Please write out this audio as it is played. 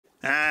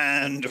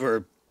And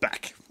we're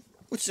back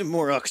with some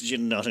more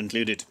oxygen not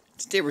included.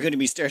 Today we're going to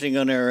be starting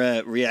on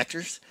our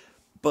reactors,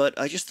 but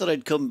I just thought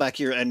I'd come back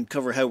here and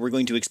cover how we're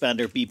going to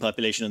expand our bee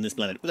population on this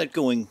planet without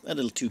going a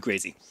little too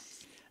crazy.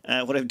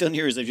 What I've done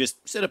here is I've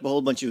just set up a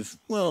whole bunch of,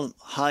 well,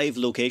 hive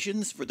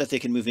locations that they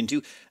can move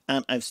into,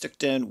 and I've stuck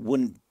down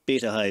one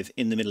beta hive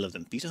in the middle of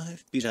them. Beta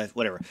hive? Beta hive?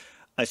 Whatever.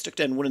 I stuck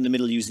down one in the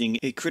middle using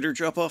a critter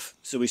drop-off,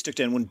 so we stuck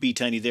down one bee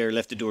tiny there,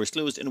 left the doors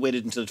closed, and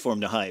waited until it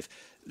formed a hive.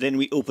 Then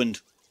we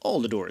opened all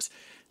the doors.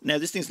 Now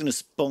this thing's going to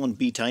spawn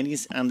bee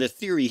tinies, and the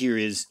theory here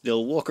is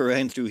they'll walk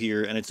around through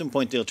here, and at some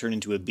point they'll turn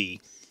into a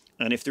bee.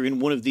 And if they're in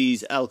one of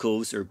these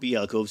alcoves, or bee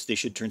alcoves, they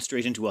should turn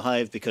straight into a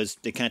hive because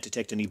they can't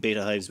detect any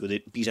beta hives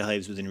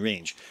within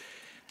range.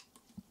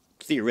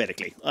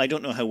 Theoretically. I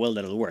don't know how well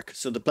that'll work.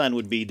 So the plan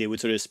would be they would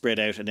sort of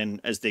spread out, and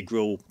then as they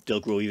grow, they'll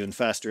grow even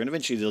faster, and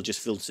eventually they'll just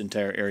fill this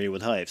entire area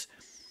with hives,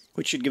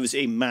 which should give us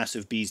a mass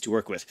of bees to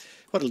work with.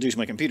 What it'll do to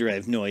my computer, I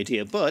have no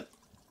idea, but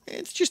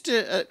it's just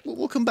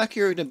we'll come back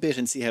here in a bit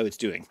and see how it's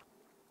doing.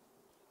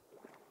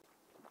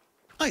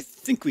 I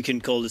think we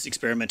can call this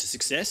experiment a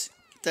success.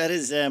 That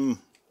is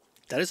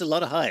a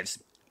lot of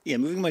hives. Yeah,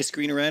 moving my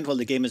screen around while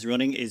the game is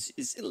running is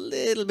a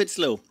little bit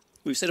slow.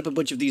 We've set up a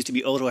bunch of these to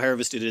be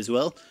auto-harvested as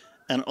well,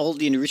 and all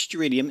the enriched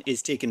uranium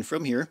is taken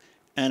from here,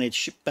 and it's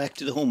shipped back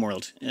to the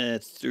homeworld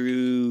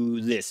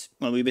through this.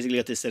 Well, we basically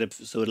got this set up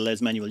so it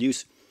allows manual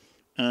use,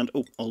 and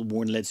all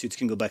worn lead suits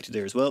can go back to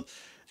there as well,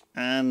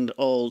 and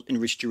all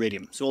enriched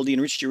uranium. So all the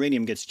enriched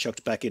uranium gets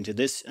chucked back into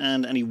this,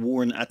 and any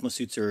worn atmos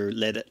suits or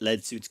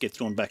lead suits get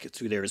thrown back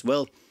through there as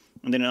well.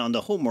 And then on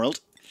the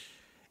homeworld,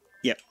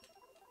 yeah,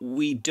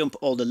 we dump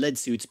all the lead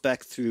suits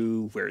back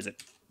through, where is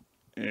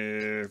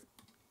it?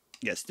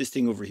 Yes, this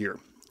thing over here.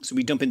 So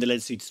we dump in the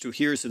lead suits through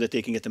here so that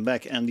they can get them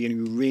back, and the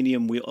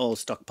uranium we all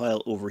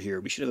stockpile over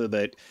here. We should have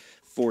about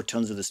 4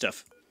 tons of the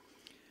stuff.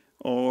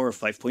 Or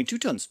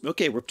 5.2 tons.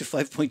 Okay, we're up to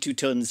 5.2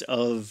 tons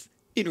of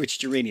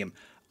enriched uranium.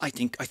 I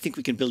think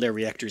we can build our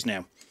reactors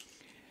now.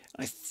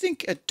 I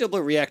think a double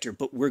reactor,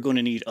 but we're going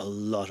to need a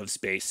lot of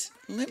space.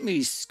 Let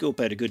me scope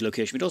out a good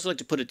location. We'd also like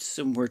to put it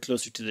somewhere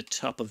closer to the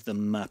top of the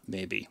map,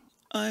 maybe.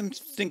 I'm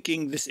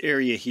thinking this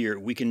area here,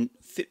 we can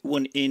fit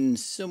one in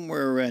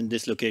somewhere around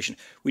this location.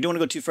 We don't want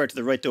to go too far to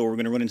the right though, we're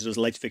going to run into those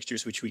light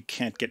fixtures which we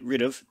can't get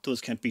rid of. Those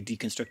can't be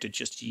deconstructed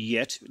just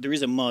yet. There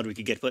is a mod we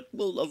could get, but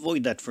we'll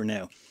avoid that for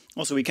now.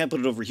 Also, we can't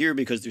put it over here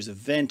because there's a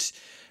vent,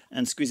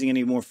 and squeezing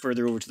any more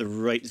further over to the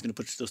right is going to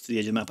put us close to the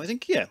edge of the map. I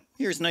think, yeah,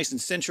 here's nice and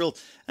central,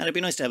 and it'd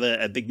be nice to have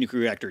a big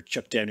nuclear reactor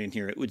chucked down in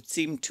here. It would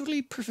seem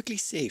totally perfectly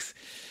safe.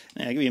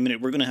 Give me a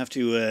minute, we're going to have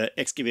to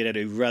excavate out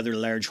a rather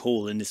large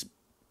hole in this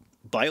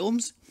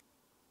biomes.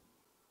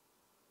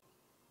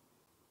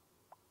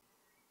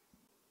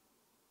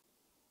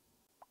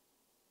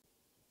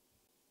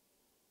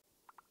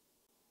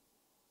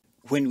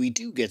 When we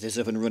do get this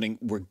up and running,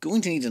 we're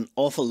going to need an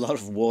awful lot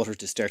of water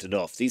to start it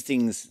off. These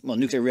things, well,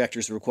 nuclear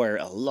reactors require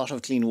a lot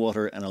of clean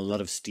water and a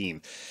lot of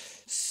steam.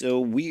 So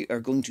we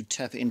are going to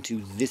tap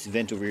into this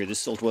vent over here, this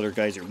saltwater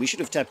geyser. We should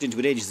have tapped into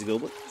it ages ago,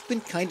 but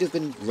we've kind of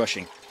been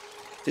rushing.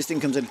 This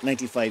thing comes in at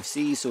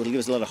 95C, so it'll give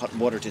us a lot of hot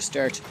water to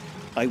start.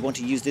 I want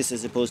to use this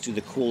as opposed to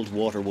the cold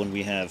water one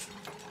we have,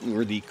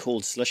 or the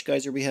cold slush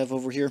geyser we have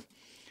over here.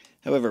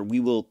 However, we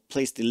will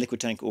place the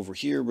liquid tank over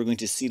here. We're going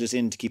to seal it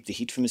in to keep the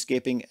heat from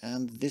escaping,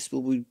 and this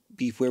will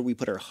be where we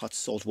put our hot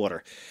salt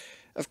water.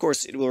 Of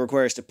course, it will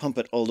require us to pump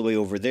it all the way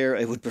over there.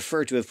 I would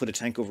prefer to have put a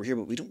tank over here,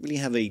 but we don't really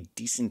have a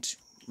decent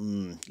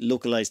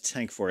localized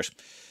tank for it.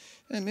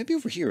 And maybe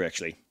over here,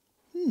 actually.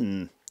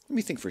 Let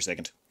me think for a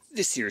second.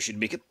 This here should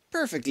make a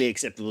perfectly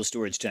acceptable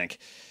storage tank.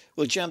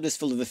 We'll jam this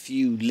full of a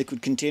few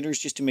liquid containers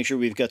just to make sure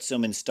we've got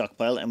some in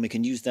stockpile, and we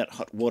can use that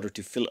hot water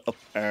to fill up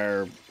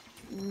our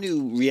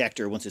new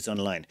reactor once it's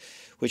online,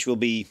 which will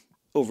be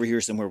over here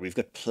somewhere. We've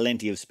got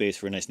plenty of space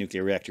for a nice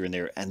nuclear reactor in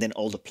there, and then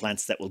all the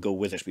plants that will go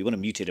with it. We want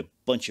to mutate a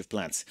bunch of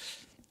plants.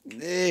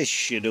 This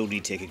should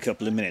only take a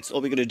couple of minutes.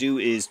 All we're going to do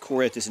is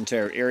core out this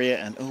entire area,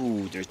 and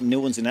there's no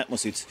one's in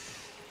atmosuits.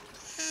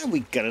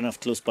 We got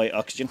enough close by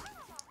oxygen.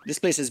 This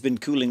place has been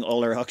cooling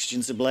all our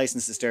oxygen supply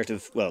since the start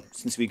of, well,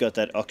 since we got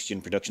that oxygen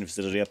production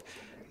facility up.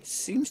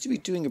 Seems to be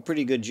doing a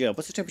pretty good job.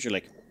 What's the temperature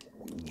like?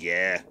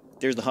 Yeah.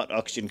 There's the hot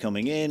oxygen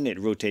coming in, it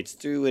rotates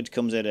through, it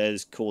comes out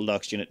as cold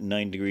oxygen at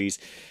 9 degrees.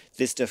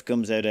 This stuff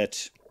comes out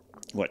at,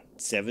 what,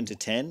 7 to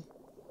 10?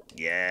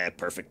 Yeah,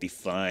 perfectly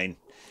fine.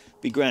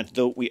 Be grand,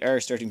 though we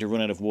are starting to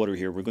run out of water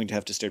here. We're going to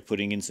have to start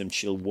putting in some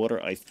chilled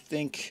water, I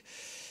think.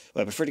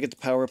 Well, I prefer to get the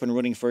power up and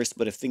running first,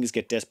 but if things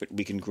get desperate,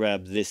 we can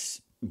grab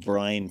this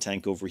brine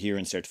tank over here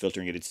and start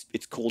filtering it.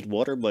 It's cold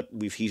water, but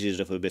we've heated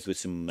it up a bit with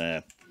some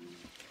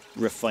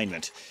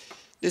refinement.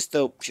 This,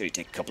 though, should only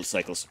take a couple of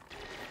cycles.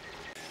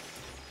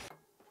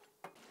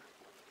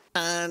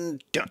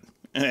 And done.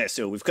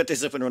 So we've got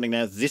this up and running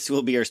now. This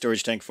will be our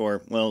storage tank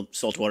for, well,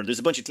 salt water. There's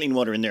a bunch of clean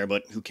water in there,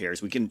 but who cares?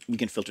 We can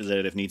filter that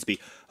out if needs be.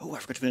 Oh, I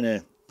forgot to put in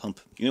a pump.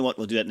 You know what?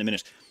 We'll do that in a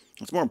minute.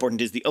 What's more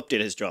important is the update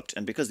has dropped,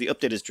 and because the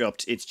update has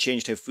dropped, it's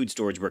changed how food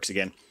storage works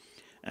again.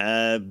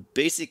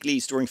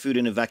 Basically, storing food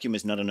in a vacuum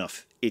is not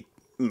enough. It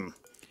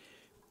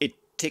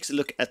takes a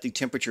look at the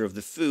temperature of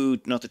the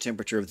food, not the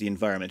temperature of the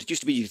environment. It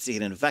used to be you could see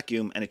it in a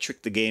vacuum, and it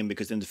tricked the game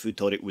because then the food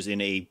thought it was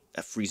in a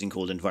freezing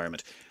cold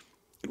environment.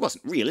 It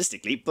wasn't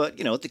realistically, but,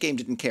 you know, the game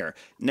didn't care.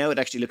 Now it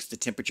actually looks at the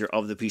temperature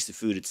of the piece of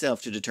food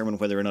itself to determine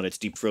whether or not it's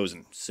deep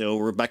frozen. So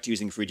we're back to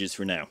using fridges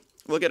for now.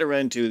 We'll get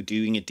around to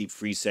doing a deep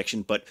freeze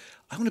section, but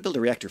I want to build a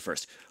reactor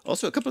first.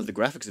 Also, a couple of the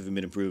graphics have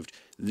been improved.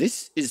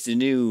 This is the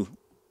new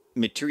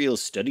material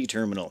study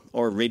terminal,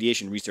 or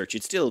radiation research.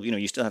 It's still, you know,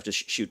 you still have to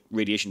shoot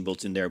radiation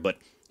bolts in there, but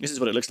this is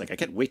what it looks like. I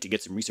can't wait to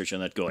get some research on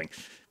that going.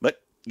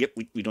 But, yep,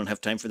 we don't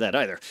have time for that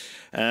either.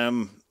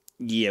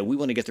 Yeah, we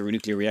want to get the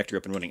nuclear reactor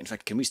up and running. In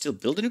fact, can we still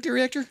build a nuclear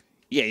reactor?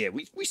 Yeah,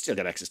 we still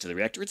got access to the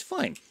reactor. It's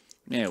fine.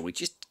 Now, we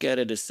just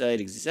gotta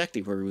decide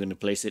exactly where we're going to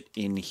place it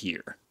in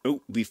here.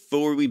 Oh,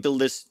 before we build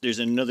this, there's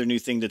another new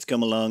thing that's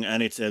come along,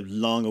 and it's a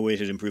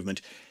long-awaited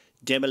improvement.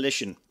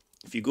 Demolition.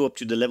 If you go up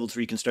to the level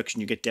 3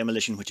 construction, you get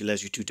demolition, which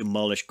allows you to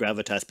demolish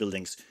gravitas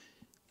buildings.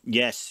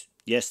 Yes,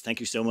 thank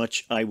you so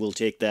much. I will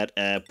take that.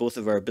 Both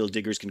of our build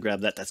diggers can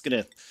grab that. It's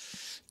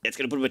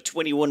gonna put about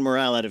 21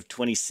 morale out of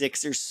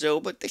 26 or so,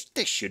 but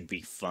they should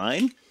be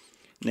fine.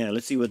 Now,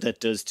 let's see what that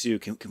does too.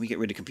 Can we get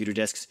rid of computer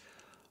desks?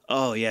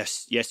 Oh,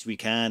 yes, we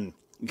can.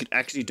 We can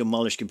actually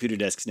demolish computer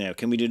desks now.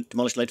 Can we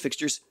demolish light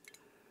fixtures?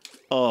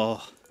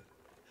 Oh,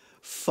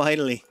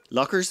 finally.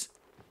 Lockers?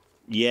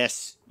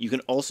 Yes, you can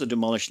also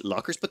demolish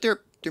lockers, but they're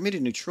made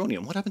of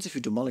neutronium. What happens if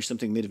you demolish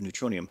something made of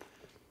neutronium?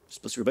 I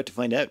suppose we're about to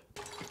find out.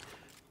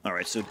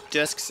 Alright, so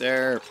desks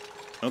are...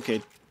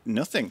 Okay,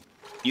 nothing.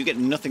 You get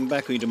nothing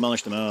back when you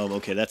demolish them. Oh,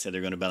 okay, that's how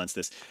they're going to balance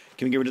this.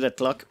 Can we get rid of that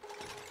clock?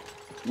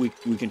 We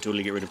can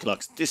totally get rid of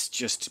clocks. This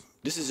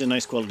is a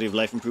nice quality of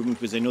life improvement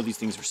because I know these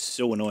things are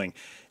so annoying.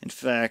 In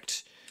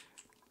fact,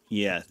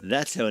 yeah,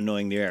 that's how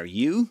annoying they are.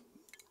 You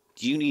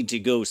need to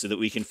go so that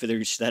we can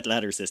finish that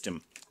ladder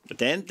system. But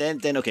then,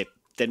 okay,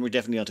 then we're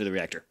definitely onto the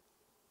reactor.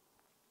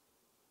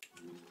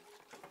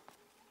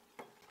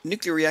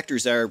 Nuclear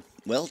reactors are,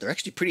 well, they're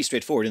actually pretty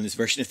straightforward in this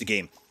version of the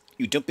game.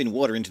 You dump in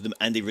water into them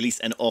and they release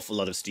an awful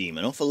lot of steam,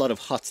 an awful lot of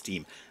hot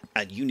steam,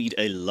 and you need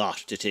a lot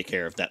to take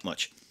care of that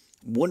much.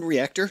 One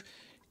reactor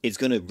is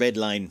going to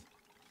redline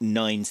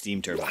 9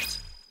 steam turbines.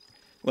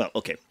 Well,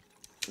 okay.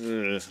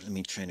 Let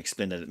me try and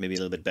explain that maybe a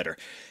little bit better.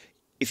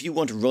 If you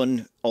want to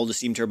run all the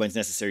steam turbines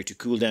necessary to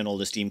cool down all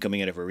the steam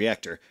coming out of a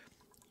reactor,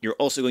 you're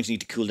also going to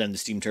need to cool down the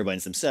steam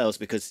turbines themselves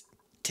because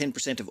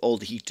 10% of all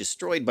the heat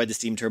destroyed by the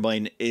steam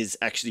turbine is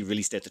actually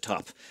released at the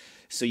top.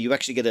 So you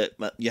actually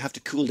you have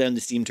to cool down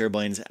the steam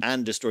turbines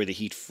and destroy the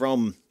heat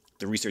from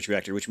the research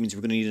reactor, which means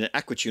we're going to need an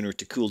aqua tuner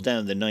to cool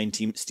down the 9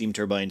 steam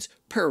turbines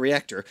per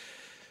reactor,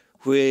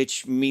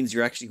 which means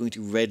you're actually going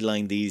to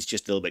redline these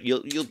just a little bit.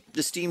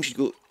 The steam should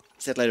go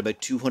settle at about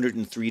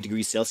 203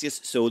 degrees Celsius,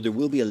 so there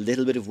will be a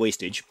little bit of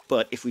wastage,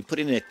 but if we put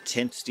in a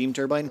 10th steam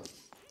turbine,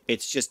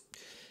 it's just,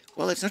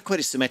 well, it's not quite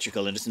as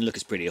symmetrical and doesn't look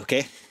as pretty,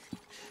 okay?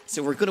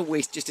 So we're going to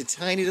waste just a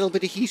tiny little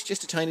bit of heat,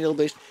 just a tiny little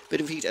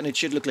bit of heat, and it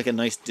should look like a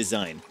nice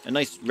design, a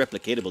nice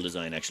replicatable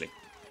design, actually.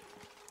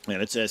 Yeah,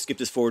 let's skip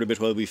this forward a bit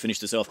while we finish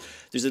this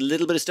off. There's a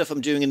little bit of stuff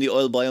I'm doing in the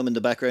oil biome in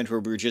the background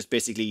where we're just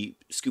basically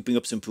scooping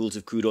up some pools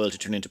of crude oil to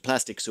turn into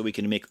plastic so we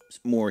can make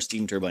more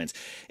steam turbines.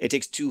 It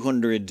takes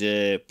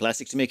 200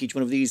 plastic to make each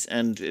one of these,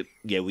 and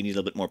yeah, we need a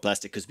little bit more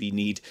plastic because we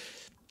need,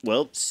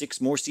 well, 6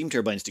 more steam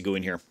turbines to go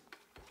in here.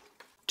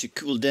 To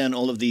cool down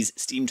all of these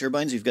steam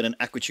turbines, we've got an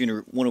aqua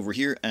tuner, one over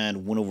here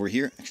and one over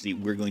here. Actually,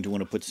 we're going to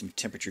want to put some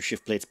temperature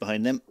shift plates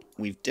behind them.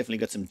 We've definitely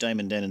got some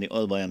diamond down in the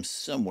oil biome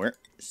somewhere.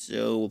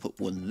 So we'll put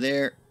one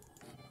there,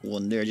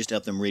 just to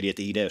help them radiate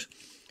the heat out.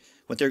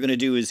 What they're going to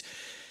do is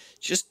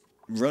just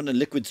run a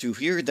liquid through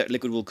here. That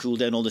liquid will cool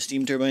down all the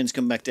steam turbines,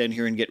 come back down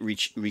here and get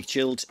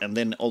re-chilled, and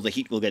then all the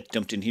heat will get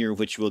dumped in here,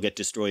 which will get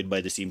destroyed by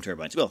the steam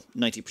turbines. Well,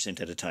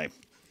 90% at a time.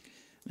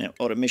 Now,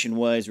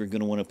 automation-wise, we're going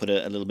to want to put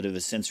a little bit of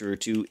a sensor or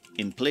two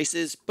in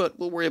places, but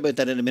we'll worry about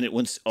that in a minute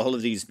once all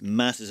of these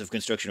masses of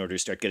construction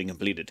orders start getting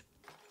completed.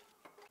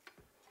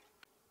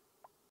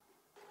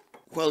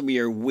 While we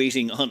are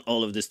waiting on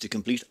all of this to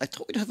complete, I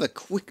thought we'd have a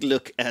quick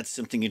look at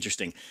something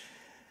interesting.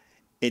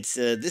 It's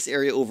this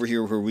area over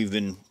here where we've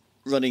been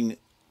running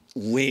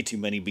way too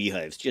many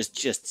beehives,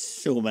 just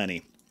so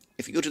many.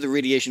 If you go to the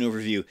radiation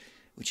overview,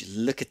 would you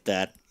look at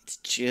that? It's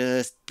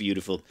just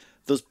beautiful.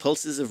 Those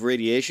pulses of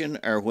radiation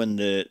are when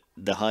the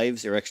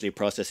hives are actually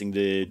processing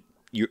the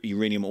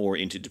uranium ore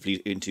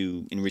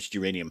into enriched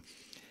uranium.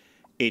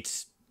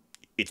 It's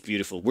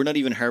beautiful. We're not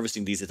even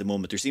harvesting these at the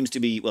moment. There seems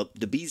to be, well,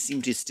 the bees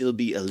seem to still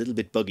be a little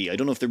bit buggy. I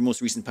don't know if their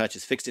most recent patch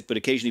has fixed it, but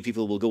occasionally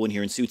people will go in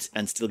here in suits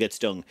and still get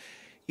stung.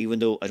 Even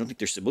though I don't think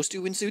they're supposed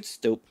to in suits,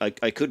 though I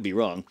could be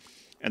wrong.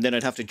 And then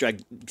I'd have to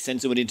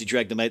send someone in to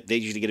drag them out. They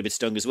usually get a bit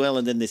stung as well,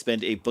 and then they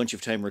spend a bunch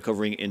of time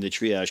recovering in the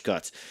triage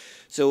cots.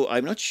 So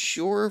I'm not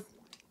sure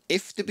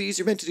if the bees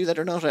are meant to do that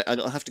or not.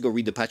 I'll have to go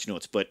read the patch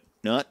notes, but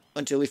not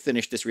until we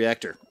finish this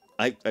reactor.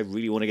 I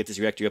really want to get this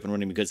reactor up and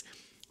running because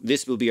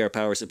this will be our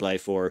power supply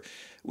for,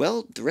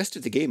 well, the rest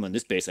of the game on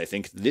this base, I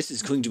think. This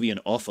is going to be an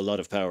awful lot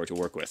of power to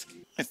work with.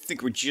 I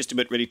think we're just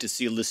about ready to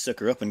seal this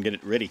sucker up and get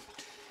it ready.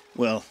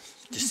 Well,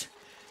 just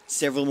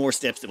several more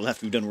steps that will have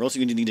to be done. We're also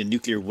going to need a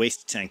nuclear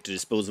waste tank to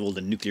dispose of all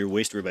the nuclear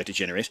waste we're about to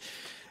generate.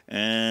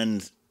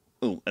 And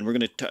we're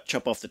going to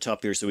chop off the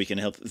top here so we can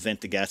help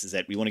vent the gases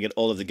out. We want to get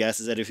all of the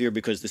gases out of here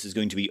because this is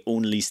going to be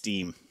only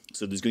steam.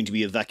 So there's going to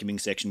be a vacuuming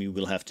section we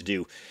will have to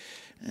do.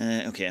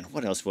 Okay, and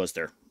what else was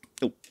there?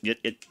 Oh,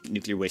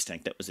 nuclear waste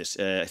tank, that was it.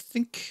 I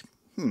think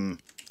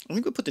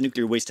we'll put the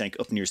nuclear waste tank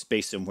up near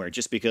space somewhere,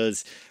 just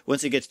because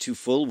once it gets too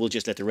full, we'll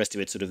just let the rest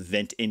of it sort of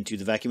vent into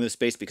the vacuum of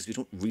space because we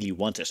don't really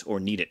want it or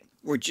need it.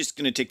 We're just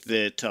going to take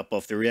the top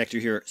off the reactor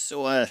here,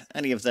 so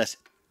any of that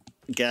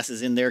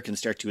gases in there can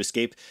start to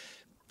escape.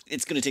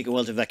 It's going to take a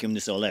while to vacuum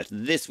this all out.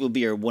 This will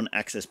be our one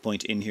access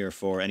point in here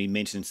for any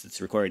maintenance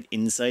that's required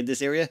inside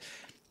this area.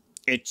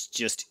 It's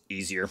just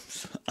easier.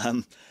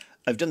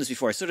 I've done this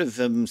before. I sort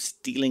of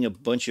stealing a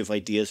bunch of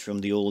ideas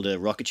from the old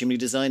rocket chimney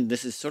design.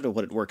 This is sort of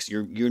what it works.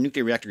 Your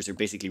nuclear reactors are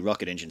basically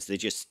rocket engines. They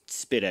just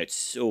spit out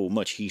so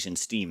much heat and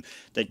steam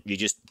that you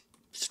just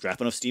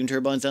strap enough steam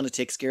turbines on, it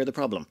takes care of the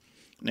problem.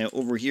 Now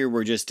over here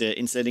we're just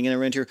insulating in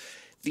around here.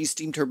 These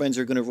steam turbines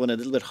are going to run a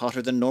little bit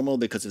hotter than normal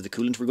because of the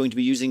coolant we're going to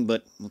be using,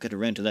 but we'll get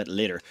around to that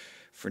later.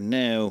 For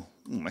now,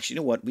 actually,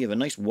 you know what? We have a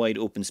nice wide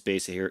open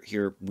space here.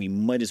 Here we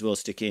might as well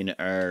stick in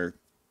our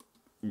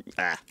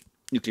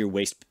nuclear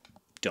waste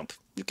dump.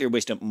 Nuclear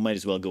waste dump might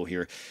as well go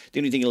here.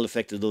 The only thing it'll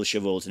affect are those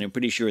chevaux, and I'm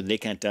pretty sure they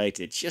can't die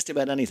to just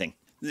about anything.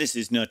 This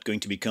is not going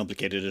to be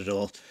complicated at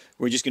all.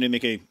 We're just going to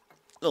make a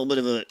little bit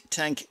of a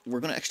tank. We're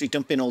going to actually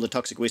dump in all the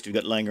toxic waste we've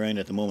got lying around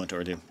at the moment,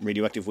 or the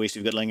radioactive waste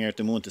we've got lying around at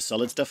the moment, the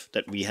solid stuff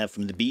that we have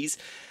from the bees.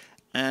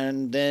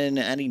 And then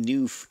any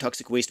new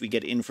toxic waste we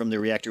get in from the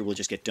reactor will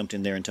just get dumped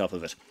in there on top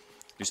of it.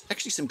 There's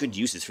actually some good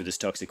uses for this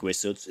toxic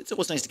waste, so it's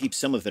always nice to keep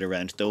some of it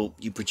around, though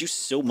you produce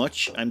so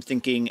much, I'm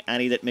thinking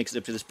any that makes it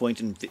up to this point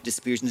and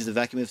disappears into the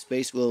vacuum of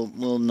space will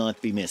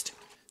not be missed.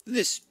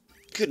 This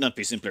could not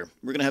be simpler.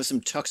 We're going to have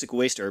some toxic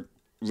waste, or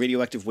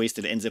radioactive waste,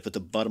 that ends up at the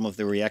bottom of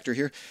the reactor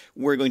here.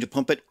 We're going to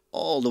pump it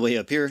all the way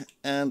up here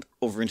and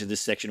over into this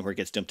section where it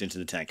gets dumped into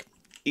the tank.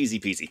 Easy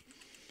peasy.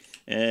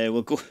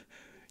 We'll go...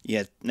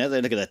 Yeah, now that I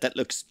look at that, that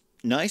looks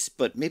nice,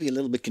 but maybe a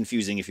little bit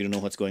confusing if you don't know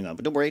what's going on.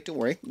 But don't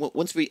worry.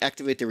 Once we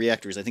activate the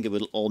reactors, I think it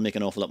will all make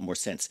an awful lot more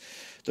sense.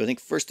 So I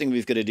think first thing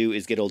we've got to do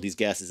is get all these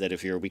gases out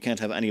of here. We can't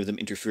have any of them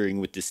interfering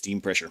with the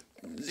steam pressure.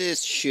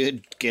 This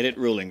should get it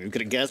rolling. We've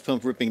got a gas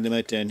pump ripping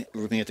out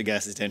the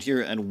gases down here,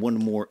 and one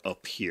more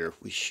up here.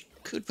 We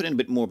could put in a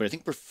bit more, but I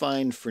think we're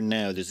fine for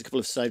now. There's a couple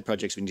of side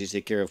projects we need to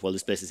take care of while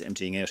this place is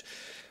emptying out.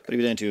 What are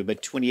we down to?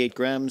 About 28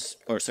 grams,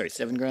 or sorry,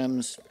 7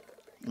 grams.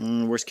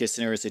 Worst case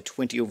scenario is at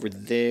 20 over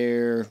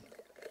there.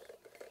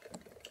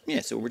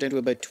 Yeah, so we're down to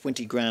about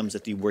 20 grams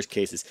at the worst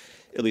cases.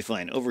 It'll be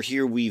fine. Over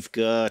here we've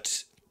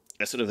got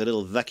a sort of a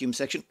little vacuum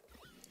section.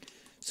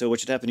 So what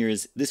should happen here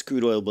is this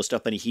crude oil will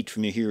stop any heat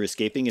from here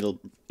escaping.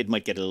 It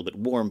might get a little bit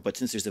warm, but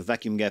since there's a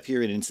vacuum gap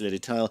here in an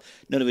insulated tile,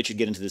 none of it should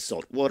get into the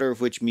salt water,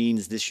 which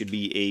means this should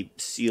be a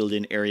sealed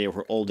in area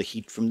where all the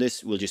heat from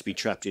this will just be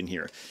trapped in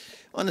here.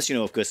 Unless, you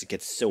know, of course, it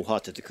gets so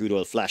hot that the crude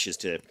oil flashes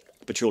to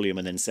petroleum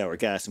and then sour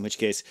gas, in which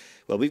case,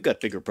 well, we've got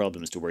bigger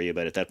problems to worry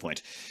about at that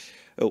point.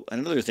 Oh, and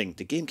another thing,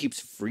 the game keeps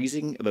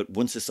freezing about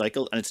once a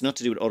cycle, and it's not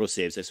to do with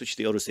autosaves. I switched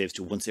the autosaves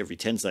to once every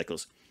 10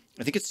 cycles.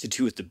 I think it's to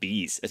do with the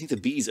bees. I think the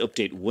bees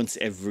update once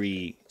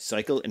every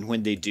cycle, and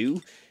when they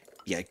do,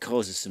 yeah, it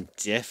causes some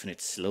definite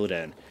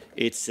slowdown.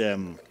 It's,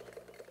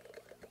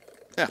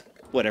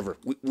 whatever.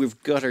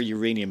 We've got our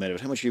uranium out of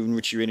it. How much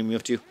enriched uranium are we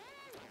up to?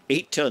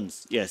 8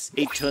 tons. Yes,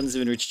 8 tons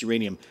of enriched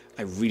uranium.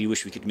 I really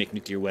wish we could make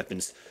nuclear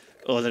weapons.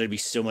 Oh, that'd be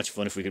so much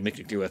fun if we could make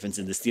nuclear weapons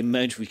in this. The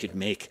amount we could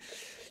make.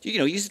 You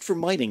know, use it for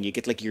mining. You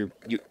get like your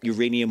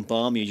uranium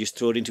bomb, you just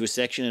throw it into a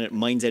section and it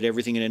mines out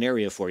everything in an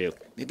area for you.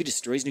 Maybe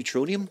destroys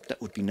neutronium?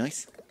 That would be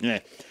nice. Yeah.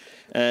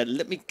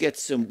 Let me get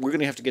some... We're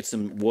going to have to get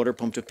some water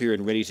pumped up here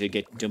and ready to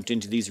get dumped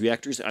into these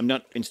reactors. I'm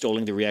not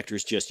installing the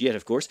reactors just yet,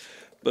 of course,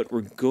 but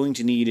we're going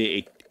to need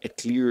a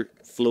clear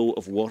flow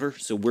of water,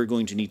 so we're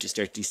going to need to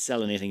start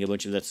desalinating a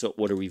bunch of that salt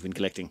water we've been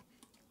collecting.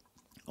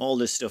 All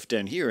this stuff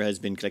down here has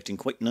been collecting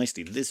quite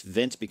nicely. This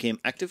vent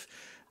became active,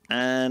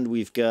 and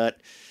we've got...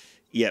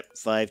 Yep,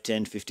 5,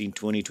 10, 15,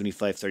 20,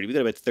 25, 30. We've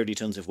got about 30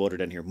 tons of water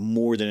down here.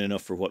 More than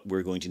enough for what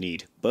we're going to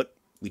need. But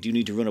we do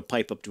need to run a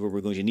pipe up to where we're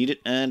going to need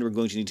it. And we're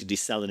going to need to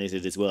desalinate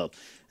it as well.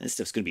 And this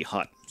stuff's going to be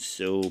hot.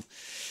 So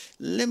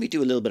let me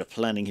do a little bit of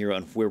planning here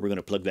on where we're going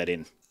to plug that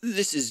in.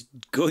 This is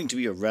going to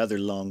be a rather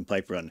long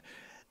pipe run.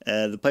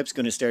 The pipe's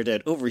going to start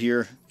out over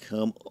here.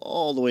 Come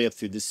all the way up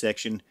through this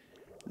section.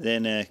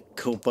 Then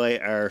go by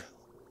our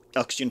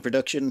oxygen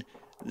production.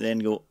 Then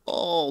go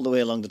all the way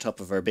along the top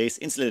of our base.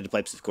 Insulated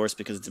pipes, of course,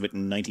 because it's about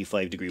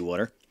 95-degree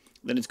water.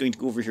 Then it's going to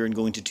go over here and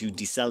go into 2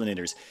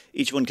 desalinators.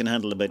 Each one can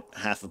handle about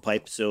half a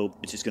pipe, so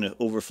it's just going to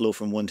overflow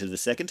from one to the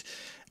second.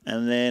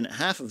 And then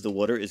half of the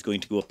water is going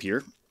to go up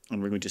here,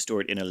 and we're going to store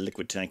it in a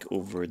liquid tank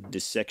over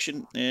this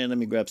section. And let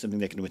me grab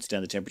something that can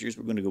withstand the temperatures.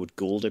 We're going to go with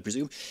gold, I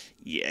presume.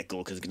 Yeah,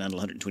 gold, because it can handle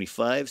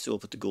 125, so we'll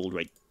put the gold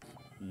right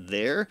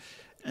there.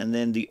 And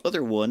then the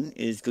other one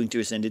is going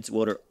to send its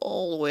water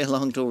all the way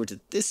along over to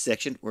this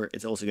section, where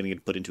it's also going to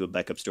get put into a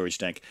backup storage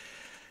tank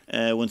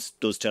once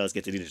those tiles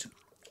get deleted.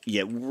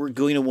 Yeah, we're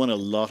going to want a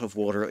lot of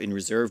water in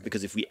reserve,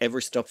 because if we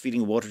ever stop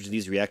feeding water to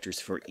these reactors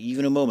for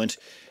even a moment,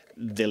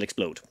 they'll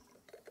explode.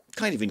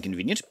 Kind of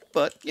inconvenient,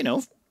 but, you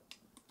know,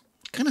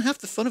 kind of half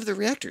the fun of the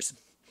reactors.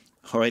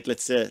 All right,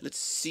 let's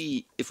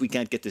see if we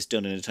can't get this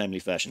done in a timely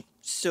fashion.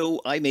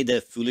 So I made the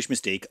foolish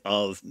mistake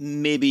of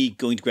maybe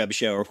going to grab a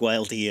shower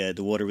while the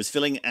water was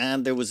filling,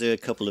 and there was a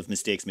couple of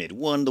mistakes made.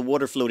 One, the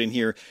water flowed in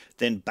here,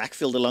 then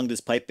backfilled along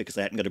this pipe because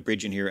I hadn't got a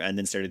bridge in here, and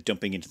then started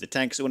dumping into the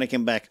tank. So when I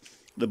came back,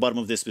 the bottom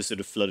of this was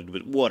sort of flooded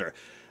with water,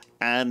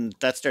 and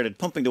that started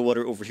pumping the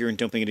water over here and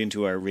dumping it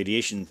into our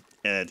radiation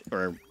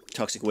or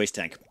toxic waste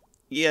tank.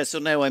 Yeah, so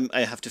now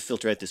I have to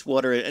filter out this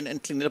water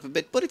and clean it up a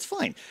bit, but it's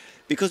fine.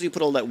 Because we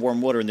put all that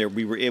warm water in there,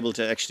 we were able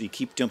to actually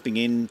keep dumping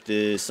in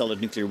the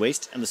solid nuclear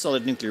waste. And the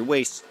solid nuclear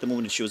waste, the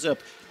moment it shows up,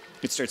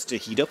 it starts to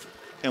heat up.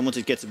 And once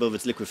it gets above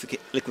its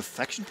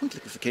liquefaction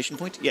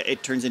point, yeah,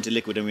 it turns into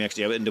liquid, and we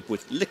actually end up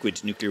with liquid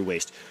nuclear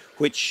waste,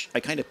 which I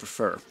kind of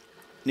prefer.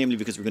 Namely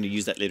because we're going to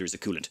use that later as a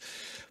coolant.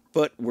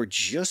 But we're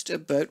just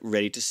about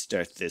ready to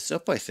start this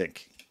up, I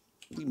think.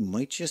 We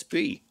might just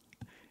be.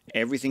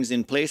 Everything's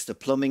in place, the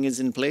plumbing is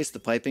in place, the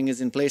piping is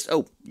in place.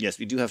 Oh, yes,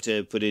 we do have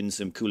to put in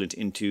some coolant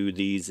into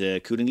these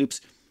cooling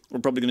loops. We're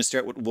probably going to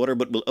start with water,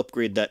 but we'll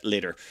upgrade that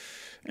later.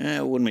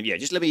 1 minute, yeah,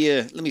 just let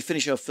me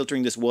finish off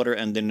filtering this water,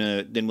 and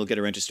then we'll get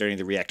around to starting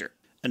the reactor.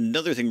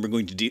 Another thing we're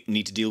going to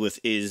need to deal with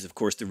is, of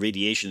course, the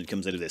radiation that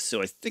comes out of this.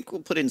 So I think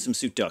we'll put in some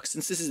suit docks,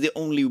 since this is the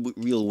only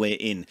real way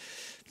in.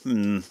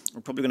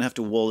 We're probably going to have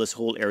to wall this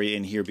whole area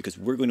in here, because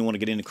we're going to want to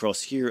get in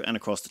across here and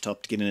across the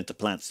top to get in at the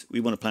plants. We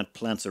want to plant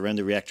plants around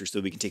the reactor so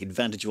we can take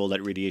advantage of all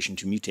that radiation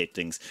to mutate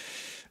things.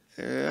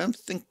 I'm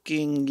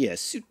thinking, yeah,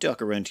 suit dock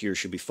around here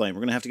should be fine. We're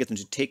going to have to get them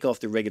to take off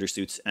the regular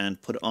suits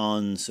and put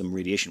on some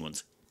radiation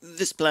ones.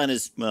 This plan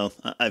is, well,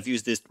 I've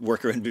used this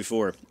workaround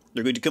before.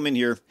 They're going to come in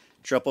here,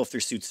 drop off their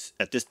suits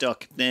at this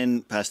dock,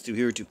 then pass through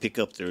here to pick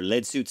up their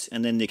lead suits,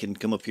 and then they can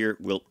come up here.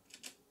 Well,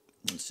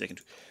 1 second.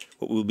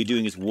 What we'll be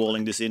doing is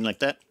walling this in like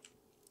that.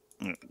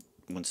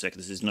 1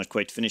 second, this is not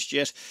quite finished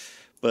yet,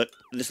 but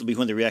this will be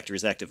when the reactor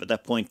is active. At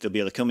that point, they'll be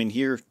able to come in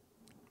here,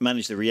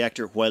 manage the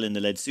reactor while in the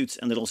lead suits,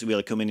 and they'll also be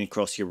able to come in and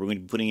cross here. We're going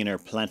to be putting in our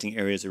planting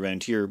areas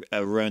around here,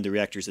 around the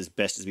reactors as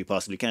best as we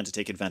possibly can to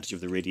take advantage of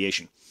the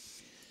radiation.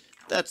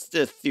 That's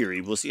the theory.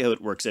 We'll see how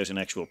it works out in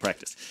actual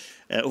practice.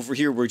 Over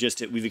here,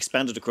 we've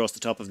expanded across the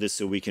top of this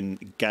so we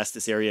can gas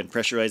this area and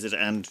pressurize it,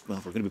 and, well,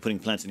 we're going to be putting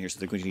plants in here, so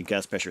they're going to need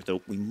gas pressure,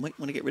 though we might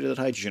want to get rid of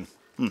that hydrogen.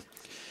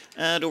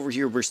 And over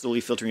here, we're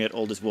slowly filtering out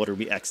all this water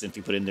we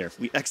accidentally put in there.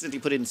 We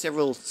accidentally put in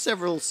several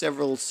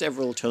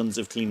tons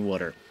of clean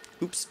water.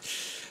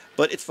 Oops.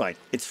 But it's fine.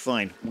 It's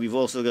fine. We've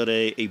also got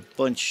a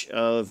bunch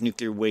of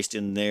nuclear waste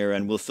in there,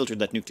 and we'll filter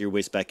that nuclear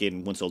waste back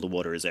in once all the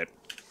water is out.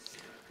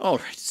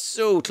 Alright,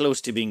 so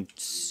close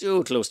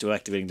to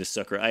activating this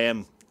sucker.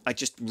 I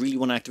just really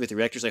want to activate the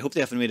reactors. I hope they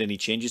haven't made any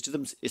changes to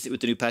them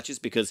with the new patches,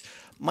 because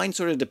mine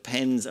sort of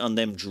depends on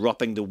them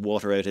dropping the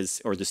water out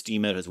or the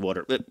steam out as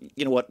water. But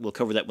you know what? We'll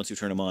cover that once we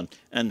turn them on,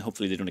 and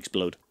hopefully they don't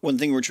explode. One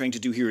thing we're trying to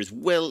do here as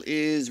well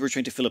is we're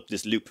trying to fill up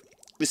this loop.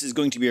 This is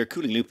going to be our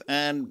cooling loop,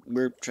 and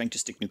we're trying to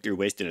stick nuclear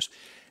waste in it.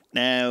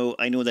 Now,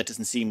 I know that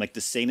doesn't seem like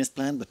the sanest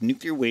plan, but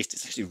nuclear waste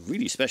is actually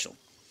really special.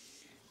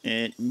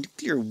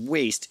 Nuclear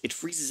waste, it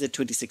freezes at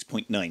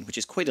 26.9, which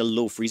is quite a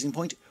low freezing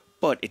point,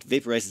 but it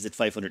vaporizes at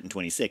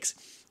 526.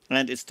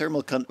 And its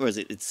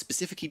its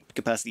specific heat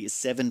capacity is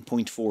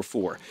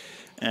 7.44.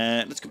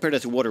 Let's compare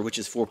that to water, which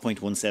is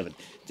 4.17.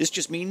 This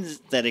just means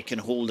that it can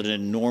hold an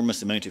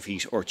enormous amount of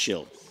heat or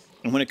chill.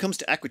 And when it comes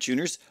to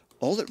aquatuners,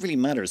 all that really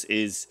matters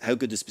is how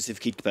good the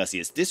specific heat capacity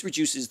is. This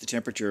reduces the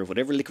temperature of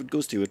whatever liquid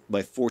goes through it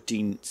by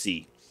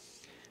 14C.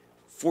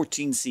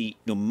 14C,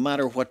 no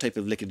matter what type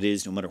of liquid it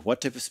is, no matter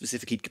what type of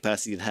specific heat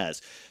capacity it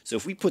has. So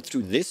if we put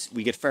through this,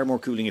 we get far more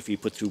cooling if we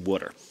put through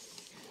water.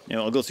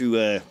 Now, I'll go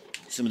through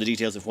some of the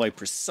details of why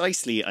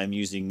precisely I'm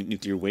using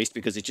nuclear waste,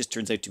 because it just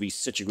turns out to be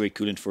such a great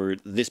coolant for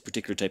this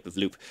particular type of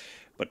loop.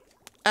 But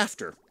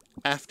after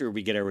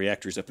we get our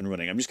reactors up and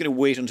running, I'm just going to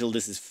wait until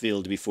this is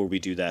filled before we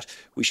do that.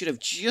 We should have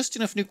just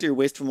enough nuclear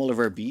waste from all of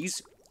our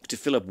bees to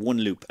fill up one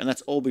loop, and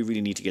that's all we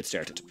really need to get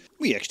started.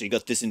 We actually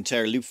got this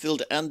entire loop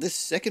filled, and this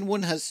second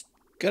one has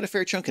got a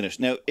fair chunk in it.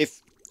 Now,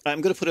 if I'm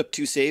going to put up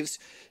 2 saves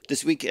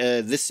this week,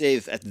 this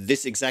save at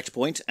this exact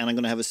point, and I'm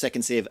going to have a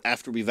second save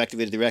after we've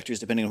activated the reactors,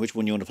 depending on which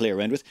one you want to play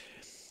around with.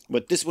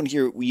 But this one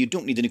here, you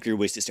don't need the nuclear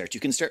waste to start. You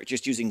can start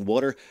just using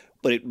water,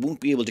 but it won't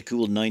be able to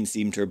cool 9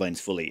 steam turbines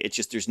fully. It's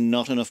just there's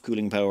not enough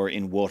cooling power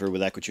in water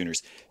with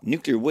aquatuners.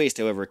 Nuclear waste,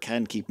 however,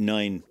 can keep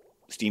 9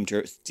 steam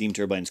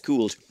turbines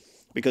cooled,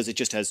 because it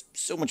just has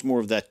so much more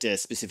of that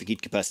specific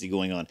heat capacity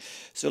going on.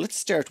 So let's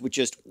start with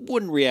just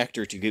 1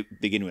 reactor to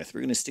begin with.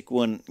 We're going to stick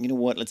one, you know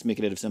what, let's make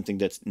it out of something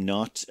that's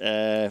not,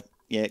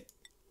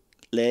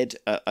 lead.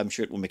 I'm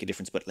sure it will make a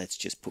difference, but let's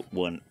just put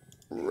one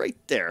right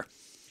there.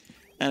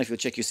 And if you'll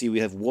check, you see we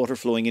have water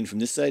flowing in from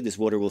this side. This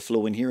water will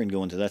flow in here and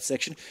go into that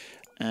section.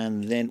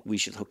 And then we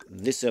should hook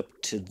this up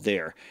to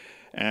there.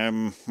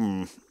 You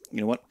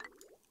know what?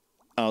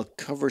 I'll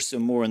cover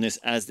some more on this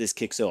as this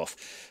kicks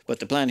off. But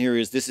the plan here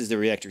is this is the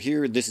reactor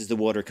here, this is the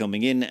water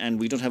coming in, and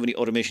we don't have any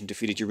automation to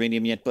feed it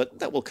uranium yet, but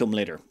that will come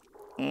later.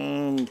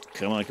 Come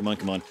on, come on,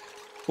 come on.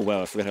 Oh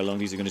wow, I forgot how long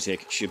these are going to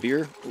take.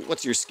 Shabir,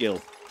 what's your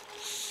skill?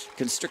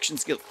 Construction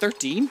skill,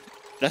 13?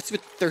 That's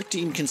with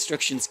 13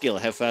 construction skill,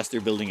 how fast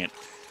they're building it.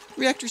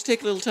 Reactors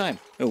take a little time.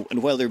 Oh,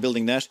 and while they're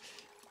building that,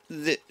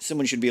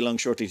 someone should be along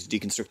shortly to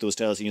deconstruct those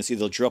tiles. You can see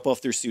they'll drop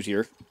off their suit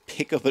here,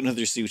 pick up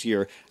another suit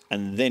here,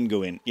 and then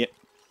go in. Yep.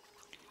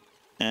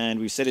 And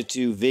we've set it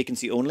to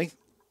vacancy only.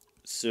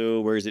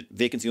 So where is it?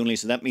 Vacancy only.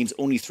 So that means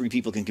only 3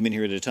 people can come in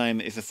here at a time.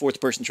 If a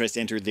 4th person tries to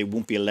enter, they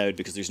won't be allowed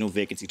because there's no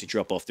vacancy to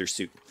drop off their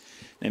suit.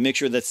 Now make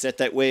sure that's set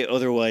that way.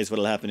 Otherwise,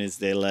 what'll happen is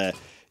they'll,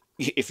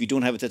 if you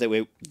don't have it set that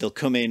way, they'll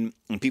come in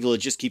and people will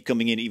just keep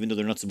coming in even though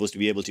they're not supposed to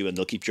be able to, and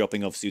they'll keep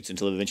dropping off suits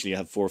until eventually you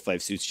have 4 or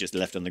 5 suits just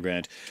left on the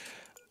ground.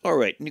 All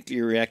right,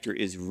 nuclear reactor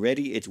is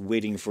ready. It's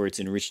waiting for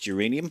its enriched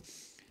uranium.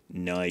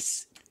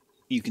 Nice.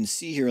 You can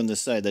see here on the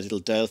side that little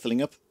dial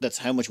filling up. That's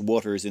how much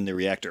water is in the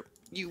reactor.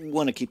 You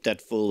want to keep that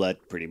full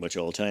at pretty much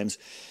all times.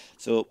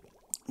 So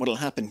what'll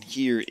happen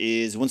here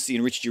is once the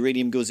enriched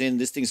uranium goes in,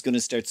 this thing's going to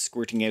start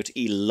squirting out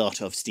a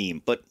lot of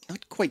steam, but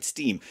not quite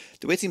steam.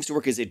 The way it seems to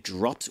work is it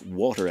drops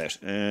water out.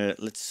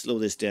 Let's slow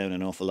this down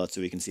an awful lot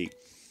so we can see.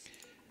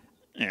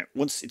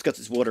 Once it's got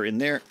this water in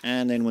there,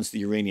 and then once the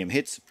uranium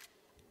hits,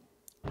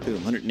 boom,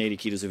 180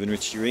 kilos of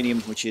enriched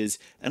uranium, which is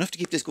enough to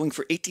keep this going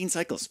for 18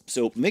 cycles.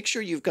 So make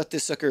sure you've got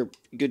this sucker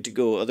good to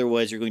go,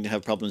 otherwise you're going to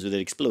have problems with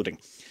it exploding.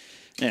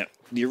 Now,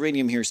 the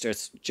uranium here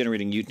starts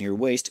generating nuclear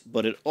waste,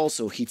 but it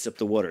also heats up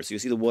the water. So you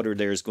see the water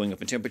there is going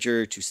up in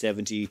temperature to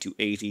 70, to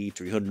 80,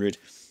 300.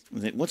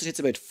 And then once it hits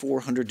about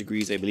 400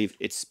 degrees, I believe,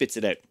 it spits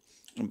it out.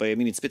 And by I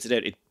mean it spits it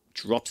out, it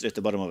drops it at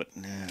the bottom of it.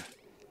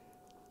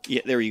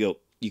 Yeah, there you go.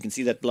 You can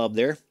see that blob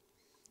there.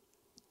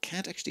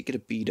 Can't actually get a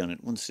bead on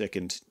it. 1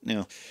 second.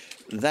 Now,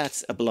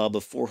 that's a blob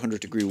of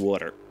 400 degree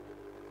water.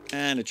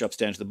 And it drops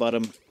down to the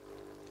bottom.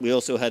 We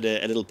also had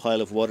a little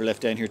pile of water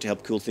left down here to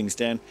help cool things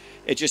down.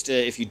 It just,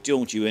 if you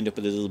don't, you end up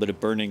with a little bit of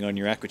burning on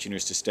your aqua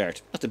tuners to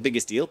start. Not the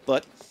biggest deal,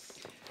 but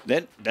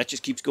then that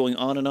just keeps going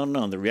on and on and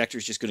on. The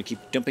reactor's just going to keep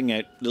dumping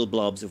out little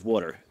blobs of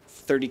water,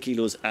 30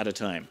 kilos at a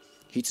time.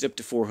 Heats it up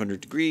to 400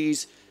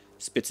 degrees,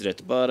 spits it at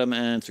the bottom,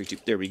 and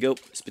there we go,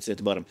 spits it at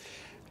the bottom.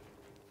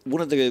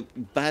 One of the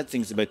bad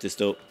things about this,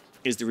 though,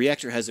 is the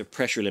reactor has a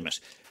pressure limit.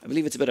 I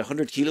believe it's about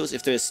 100 kilos.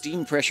 If the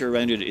steam pressure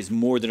around it is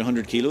more than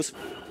 100 kilos,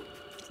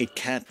 it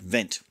can't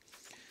vent.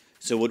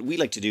 So what we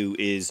like to do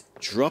is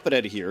drop it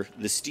out of here,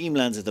 the steam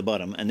lands at the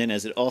bottom, and then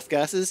as it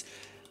off-gases,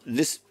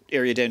 this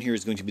area down here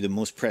is going to be the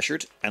most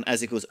pressured, and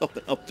as it goes up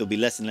and up, there'll be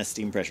less and less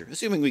steam pressure,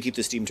 assuming we keep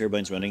the steam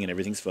turbines running and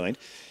everything's fine.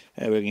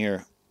 We're going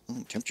here.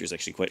 Temperature is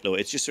actually quite low.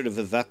 It's just sort of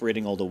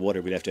evaporating all the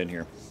water we left down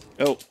here.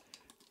 Oh,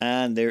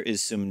 and there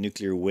is some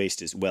nuclear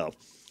waste as well.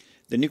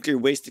 The nuclear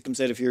waste that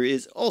comes out of here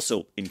is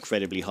also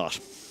incredibly hot.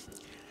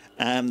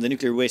 The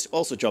nuclear waste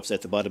also drops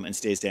at the bottom and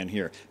stays down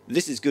here.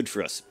 This is good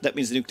for us. That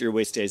means the nuclear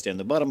waste stays down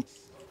the bottom,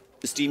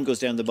 the steam goes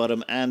down the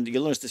bottom, and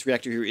you'll notice this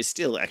reactor here is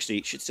still,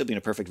 actually, should still be in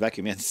a perfect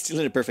vacuum. Yeah, it's still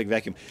in a perfect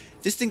vacuum.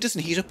 This thing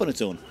doesn't heat up on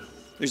its own.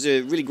 There's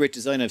a really great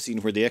design I've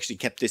seen where they actually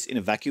kept this in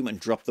a vacuum and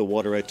dropped the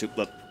water out to,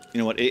 well, you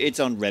know what, it's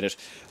on Reddit.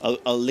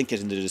 I'll link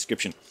it in the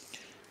description.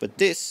 But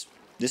this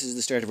is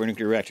the start of our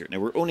nuclear reactor. Now,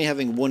 we're only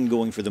having one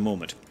going for the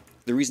moment.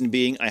 The reason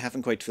being, I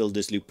haven't quite filled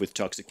this loop with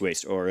toxic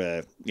waste,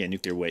 or,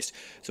 nuclear waste.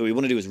 So what we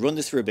want to do is run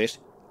this for a bit,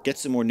 get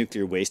some more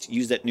nuclear waste,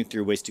 use that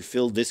nuclear waste to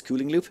fill this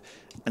cooling loop,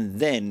 and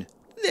then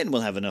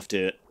we'll have enough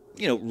to,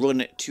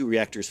 run 2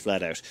 reactors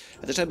flat out.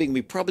 At the time being,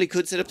 we probably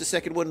could set up the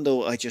second one,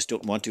 though I just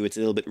don't want to. It's a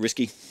little bit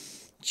risky.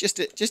 Just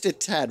a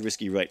tad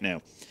risky right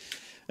now.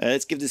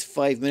 Let's give this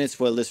 5 minutes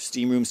while this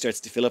steam room starts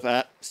to fill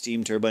up.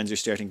 Steam turbines are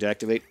starting to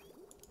activate.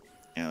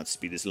 Now let's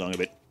speed this along a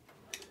bit.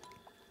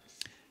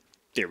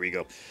 There we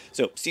go.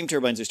 So, steam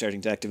turbines are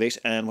starting to activate,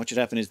 and what should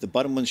happen is the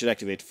bottom one should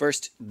activate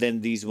first, then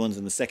these ones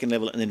on the second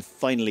level, and then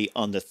finally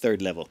on the third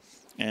level.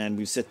 And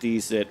we've set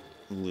these at,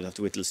 we'll have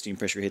to wait till steam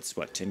pressure hits,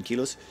 what, 10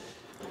 kilos?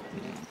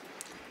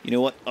 You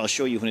know what? I'll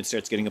show you when it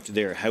starts getting up to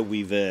there how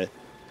we've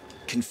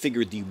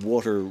configured the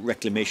water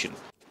reclamation.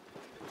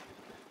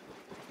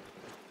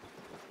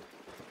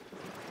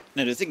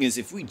 Now, the thing is,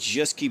 if we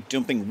just keep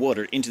dumping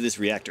water into this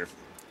reactor,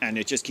 and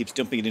it just keeps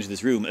dumping it into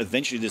this room,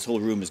 eventually this whole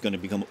room is going to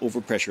become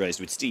overpressurized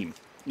with steam.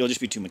 There'll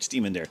just be too much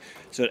steam in there.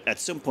 So at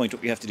some point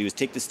what we have to do is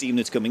take the steam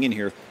that's coming in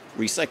here,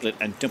 recycle it,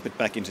 and dump it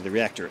back into the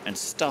reactor, and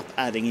stop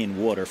adding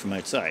in water from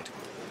outside.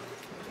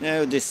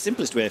 Now, the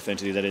simplest way I found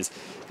to do that is,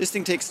 this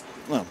thing takes,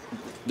 well,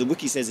 the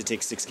wiki says it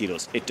takes 6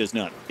 kilos. It does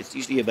not. It's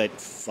usually about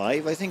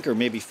 5, I think, or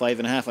maybe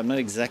 5.5. I'm not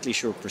exactly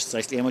sure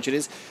precisely how much it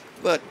is,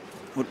 but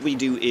what we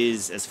do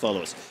is as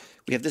follows.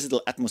 We have this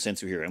little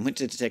atmosensor here, and when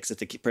it detects that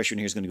the pressure in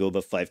here is going to go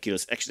above 5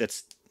 kilos, actually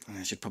that's,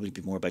 should probably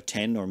be more about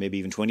 10 or maybe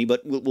even 20,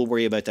 but we'll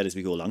worry about that as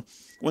we go along.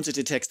 Once it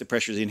detects the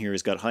pressures in here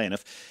has got high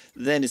enough,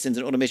 then it sends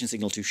an automation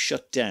signal to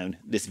shut down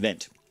this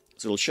vent.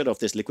 So it'll shut off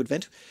this liquid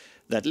vent.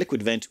 That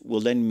liquid vent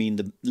will then mean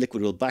the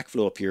liquid will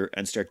backflow up here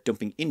and start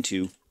dumping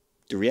into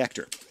the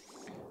reactor.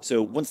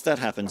 So once that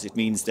happens, it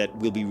means that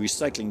we'll be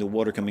recycling the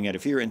water coming out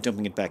of here and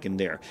dumping it back in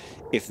there.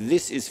 If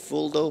this is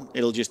full though,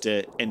 it'll just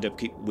end up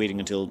keep waiting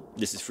until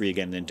this is free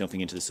again and then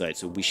dumping into the side.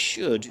 So we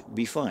should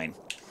be fine.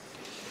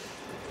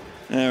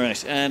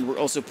 Alright, and we're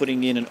also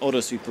putting in an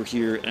auto sweeper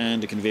here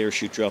and a conveyor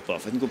chute drop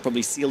off. I think we'll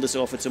probably seal this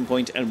off at some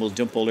point and we'll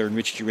dump all our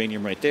enriched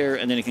uranium right there,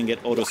 and then it can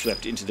get auto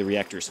swept into the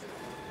reactors.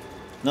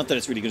 Not that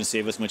it's really going to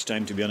save us much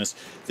time, to be honest.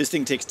 This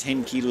thing takes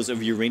 10 kilos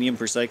of uranium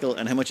per cycle,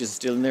 and how much is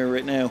still in there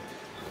right now?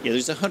 Yeah,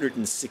 there's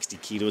 160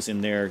 kilos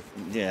in there.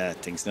 Yeah,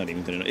 thing's not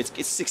even going to...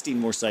 It's 16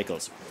 more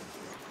cycles.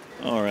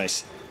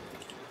 Alright.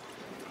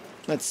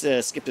 Let's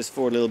skip this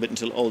forward a little bit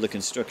until all the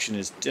construction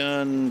is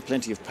done.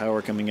 Plenty of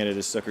power coming out of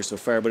this sucker so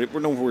far, but we're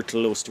nowhere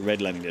close to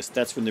redlining this.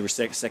 That's when the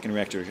second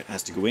reactor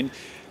has to go in.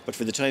 But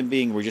for the time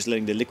being, we're just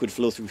letting the liquid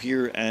flow through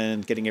here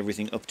and getting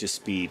everything up to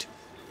speed.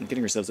 And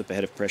getting ourselves up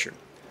ahead of pressure.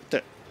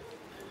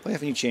 Why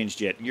haven't you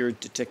changed yet? You're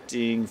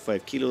detecting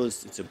 5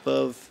 kilos. It's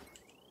above.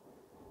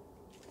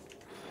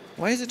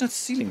 Why is it not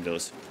sealing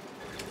those?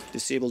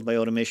 Disabled by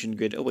automation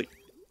grid. Oh, wait.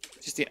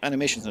 Just the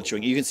animation's not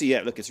showing. You can see,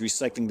 yeah, look, it's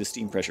recycling the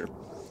steam pressure.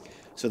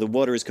 So the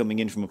water is coming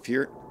in from up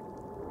here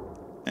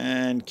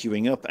and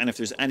queuing up. And if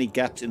there's any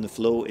gaps in the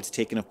flow, it's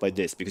taken up by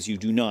this, because you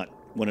do not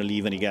want to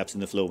leave any gaps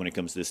in the flow when it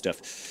comes to this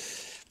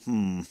stuff.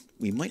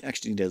 We might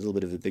actually need a little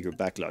bit of a bigger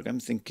backlog. I'm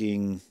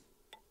thinking...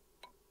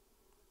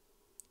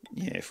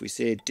 Yeah, if we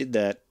say it did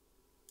that,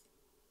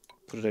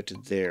 put it out to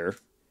there,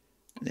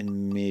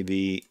 then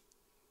maybe...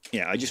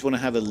 Yeah, I just want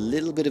to have a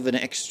little bit of an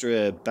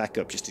extra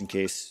backup just in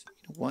case.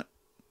 You know what?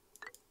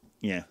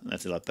 Yeah,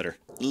 that's a lot better.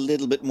 A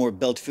little bit more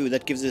belt food.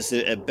 That gives us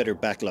a better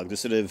backlog.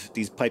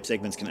 These pipe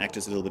segments can act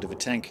as a little bit of a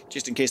tank,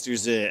 just in case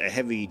there's a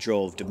heavy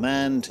draw of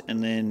demand,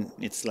 and then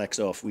it slacks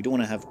off. We don't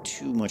want to have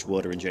too much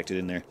water injected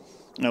in there.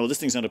 Now, well, this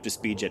thing's not up to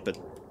speed yet, but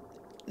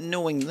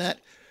knowing that,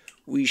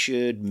 we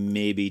should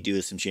maybe do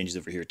some changes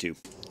over here too.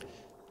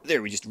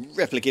 There, we just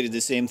replicated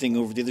the same thing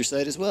over the other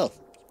side as well.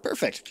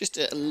 Perfect. Just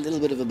a little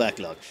bit of a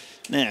backlog.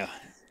 Now,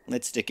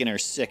 let's stick in our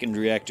second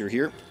reactor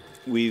here.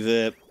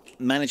 We've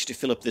managed to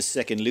fill up this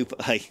second loop.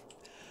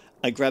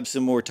 I grabbed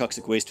some more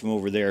toxic waste from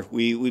over there.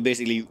 We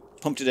basically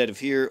pumped it out of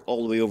here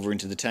all the way over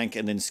into the tank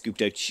and then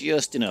scooped out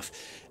just enough.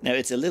 Now,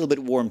 it's a little bit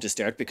warm to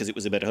start because it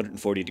was about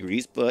 140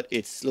 degrees, but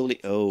it's slowly...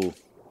 Oh,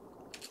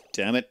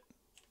 damn it.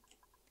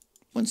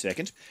 1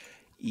 second.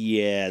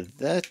 Yeah,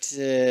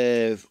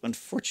 that...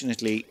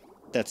 unfortunately...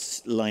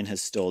 That line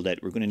has stalled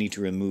out. We're going to need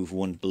to remove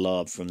one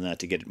blob from that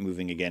to get it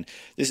moving again.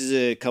 This is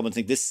a common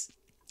thing. This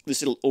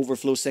little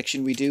overflow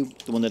section we do,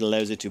 the one that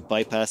allows it to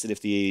bypass it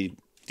if the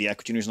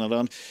aqua tuner's not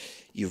on,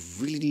 you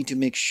really need to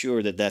make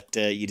sure that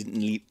you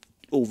didn't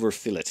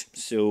overfill it.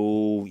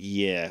 So,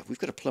 yeah, we've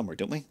got a plumber,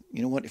 don't we?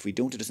 You know what? If we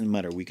don't, it doesn't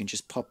matter. We can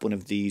just pop one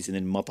of these and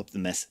then mop up the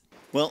mess.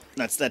 Well,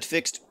 that's that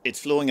fixed. It's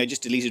flowing. I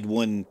just deleted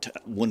one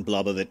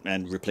blob of it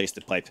and replaced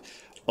the pipe.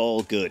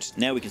 All good.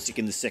 Now we can stick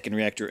in the second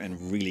reactor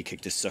and really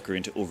kick this sucker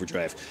into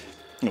overdrive.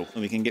 Oh,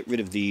 and we can get rid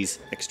of these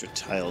extra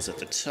tiles at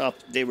the top.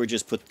 They were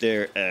just put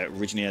there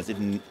originally. I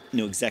didn't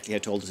know exactly how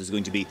tall this is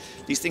going to be.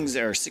 These things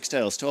are 6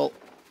 tiles tall,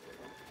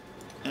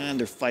 and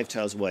they're 5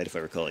 tiles wide, if I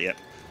recall, yeah.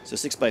 So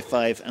 6 by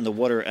 5, and the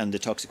water and the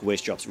toxic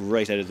waste drops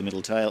right out of the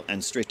middle tile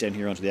and straight down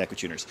here onto the aqua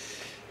tuners.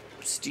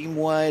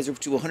 Steam-wise, we're up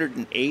to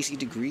 180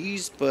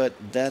 degrees, but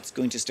that's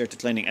going to start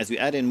declining. As we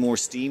add in more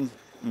steam,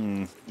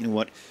 you know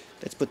what?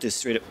 Let's put this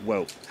straight up.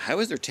 Whoa, how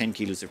is there 10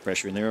 kilos of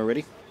pressure in there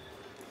already?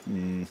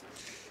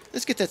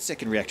 Let's get that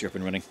second reactor up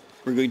and running.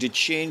 We're going to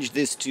change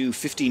this to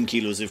 15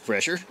 kilos of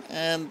pressure,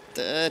 and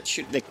that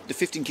should, the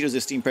 15 kilos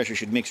of steam pressure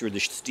should make sure the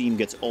steam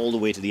gets all the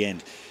way to the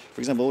end. For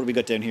example, what have we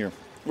got down here?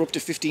 We're up to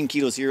 15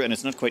 kilos here, and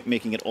it's not quite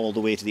making it all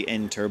the way to the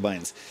end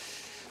turbines.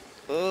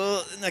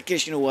 In that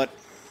case, you know what?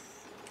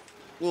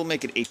 We'll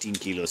make it 18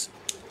 kilos.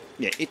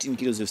 Yeah, 18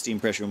 kilos of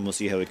steam pressure, and we'll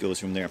see how it goes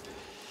from there.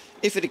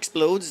 If it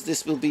explodes,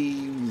 this will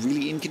be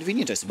really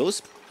inconvenient, I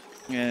suppose.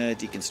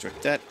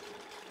 Deconstruct that.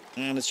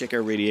 And let's check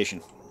our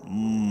radiation.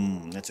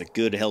 That's a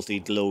good, healthy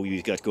glow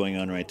you've got going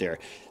on right there.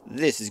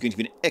 This is going to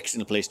be an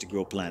excellent place to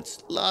grow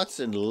plants. Lots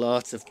and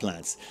lots of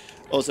plants.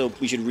 Also,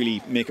 we should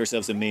really make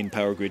ourselves a main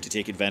power grid to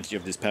take advantage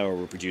of this power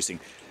we're producing.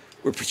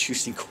 We're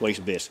producing quite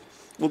a bit.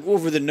 We'll go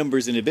over the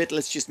numbers in a bit.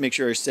 Let's just make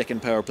sure our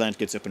second power plant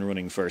gets up and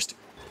running first.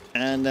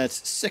 And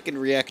that's second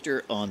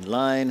reactor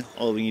online.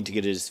 All we need to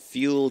get is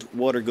fueled.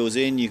 Water goes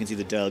in. You can see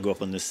the dial go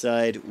up on the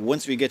side.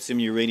 Once we get some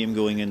uranium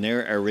going in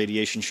there, our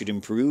radiation should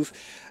improve.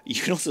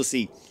 You can also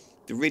see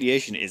the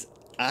radiation is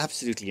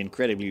absolutely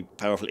incredibly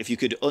powerful if you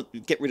could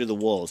get rid of the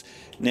walls.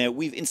 Now,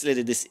 we've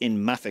insulated this in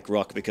mafic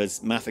rock because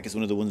mafic is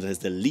one of the ones that has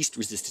the least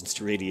resistance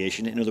to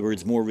radiation. In other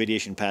words, more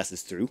radiation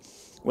passes through.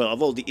 Well,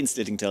 of all the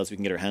insulating tiles we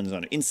can get our hands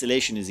on,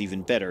 insulation is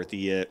even better.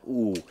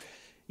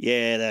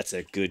 Yeah, that's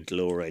a good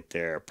glow right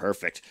there.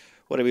 Perfect.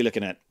 What are we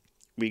looking at?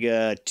 We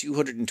got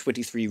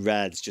 223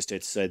 rads just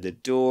outside the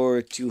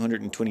door.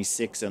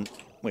 226 on...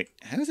 Wait,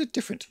 how is it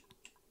different?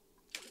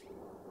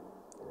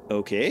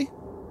 Okay.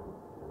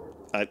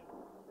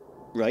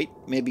 Right,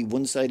 maybe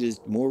one side is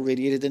more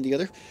radiated than the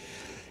other.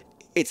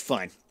 It's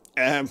fine.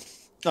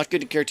 Not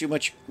going to care too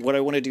much. What I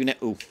want to do now...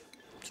 Oh,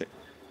 sorry.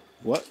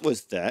 What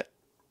was that?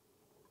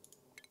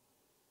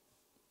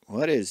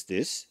 What is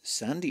this?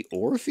 Sandy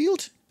ore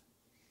field?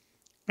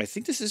 I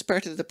think this is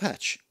part of the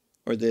patch.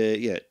 Or the,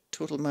 yeah,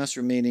 total mass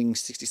remaining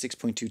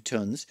 66.2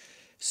 tons.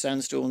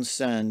 Sandstone,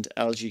 sand,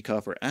 algae,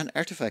 copper, and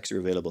artifacts are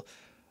available.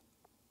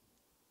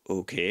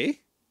 Okay.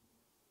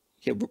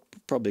 Yeah, we're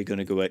probably going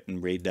to go out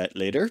and raid that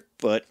later,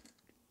 but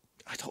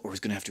I thought we were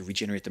going to have to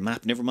regenerate the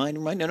map. Never mind,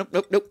 never mind.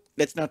 No, nope.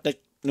 Let's not,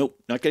 nope,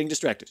 not getting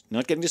distracted.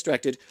 Not getting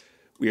distracted.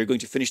 We are going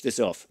to finish this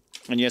off.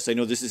 And yes, I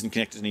know this isn't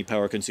connected to any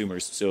power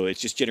consumers, so it's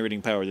just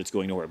generating power that's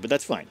going nowhere. But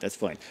that's fine, that's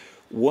fine.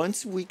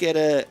 Once we get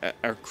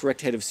our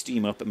correct head of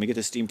steam up and we get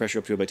the steam pressure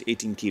up to about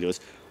 18 kilos,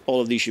 all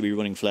of these should be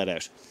running flat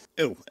out.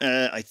 Oh,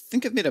 I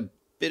think I've made a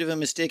bit of a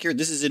mistake here.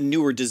 This is a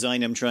newer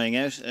design I'm trying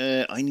out.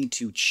 I need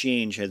to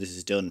change how this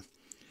is done.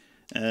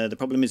 The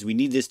problem is we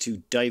need this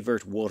to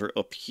divert water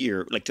up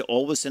here, like to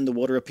always send the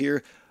water up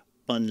here,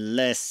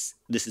 unless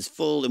this is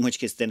full, in which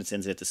case then it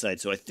sends it at the side.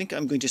 So I think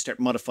I'm going to start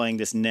modifying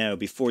this now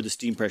before the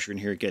steam pressure in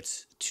here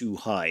gets too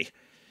high.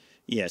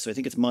 Yeah, so I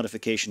think it's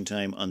modification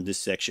time on this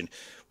section.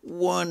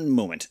 One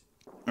moment.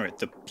 Alright,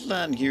 the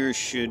plan here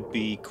should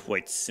be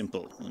quite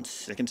simple. 1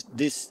 second.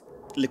 This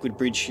liquid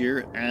bridge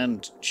here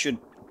and should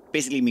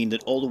basically mean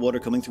that all the water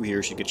coming through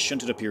here should get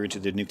shunted up here into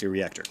the nuclear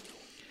reactor.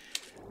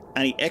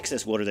 Any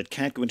excess water that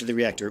can't go into the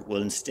reactor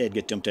will instead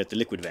get dumped out the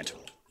liquid vent.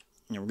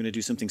 Now we're going to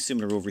do something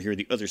similar over here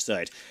the other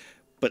side.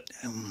 But,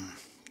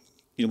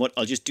 you know what,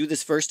 I'll just do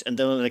this first and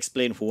then I'll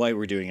explain why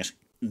we're doing it.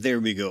 There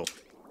we go.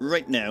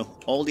 Right now,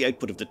 all the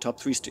output of the top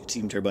 3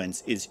 steam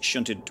turbines is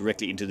shunted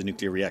directly into the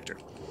nuclear reactor.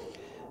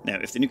 Now,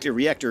 if the nuclear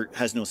reactor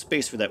has no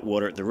space for that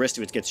water, the rest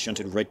of it gets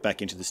shunted right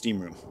back into the steam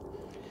room.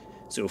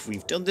 So if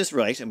we've done this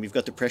right, and we've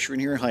got the pressure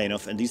in here high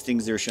enough, and these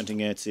things they're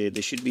shunting out, say,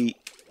 they should be...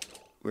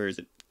 Where is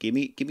it? Give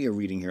me a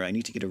reading here. I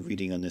need to get a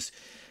reading on this.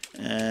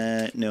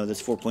 No,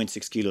 that's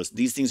 4.6 kilos.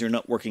 These things are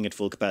not working at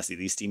full capacity,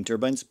 these steam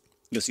turbines.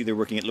 You'll see they're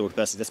working at lower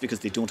capacity. That's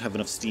because they don't have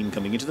enough steam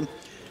coming into them.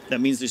 That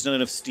means there's not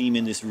enough steam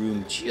in this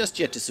room just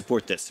yet to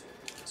support this.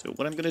 So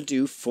what I'm going to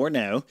do for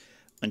now,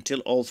 until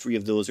all 3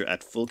 of those are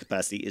at full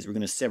capacity, is we're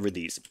going to sever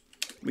these.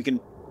 We can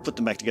put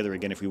them back together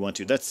again if we want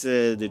to. That's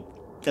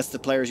the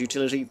Pliers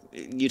utility.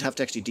 You'd have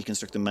to actually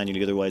deconstruct them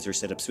manually otherwise or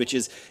set up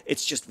switches.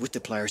 It's just with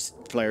the Pliers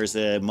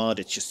mod,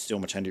 it's just so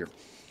much handier.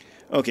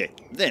 Okay,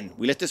 then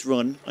we let this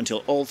run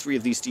until all 3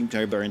 of these steam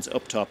turbines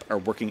up top are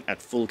working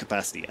at full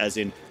capacity, as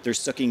in they're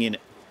sucking in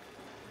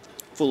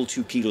full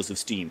 2 kilos of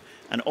steam,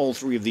 and all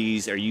 3 of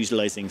these are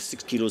utilizing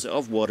 6 kilos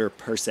of water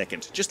per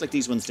second, just like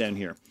these ones down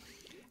here.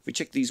 If we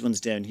check these ones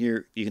down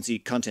here, you can see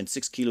content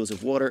 6 kilos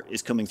of water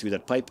is coming through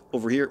that pipe.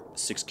 Over here,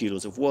 6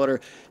 kilos of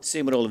water.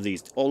 Same with all of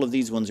these. All of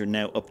these ones are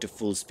now up to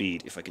full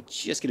speed, if I could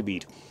just get a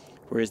bead.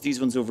 Whereas these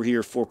ones over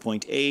here,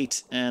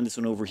 4.8, and this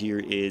one over here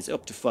is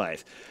up to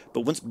 5.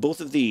 But once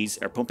both of these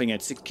are pumping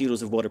out 6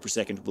 kilos of water per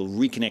second, we'll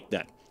reconnect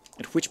that.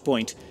 At which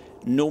point,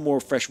 no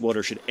more fresh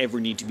water should ever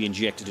need to be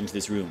injected into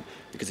this room.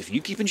 Because if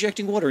you keep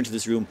injecting water into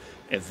this room,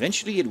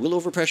 eventually it will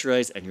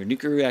overpressurize and your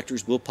nuclear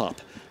reactors will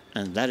pop.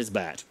 And that is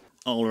bad.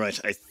 Alright,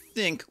 I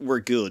think we're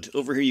good.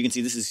 Over here you can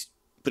see this is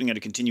putting out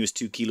a continuous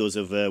 2 kilos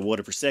of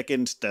water per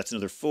second. That's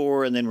another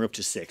 4, and then we're up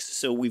to 6.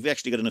 So we've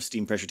actually got enough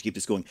steam pressure to keep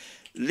this going.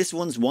 This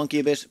one's wonky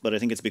a bit, but I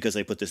think it's because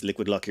I put this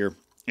liquid lock here.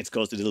 It's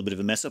caused a little bit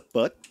of a mess up,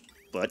 but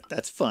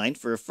that's fine.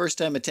 For a first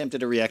time attempt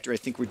at a reactor, I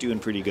think we're doing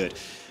pretty good.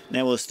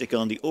 Now we'll stick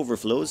on the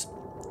overflows.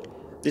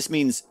 This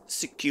means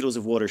 6 kilos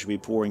of water should be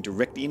pouring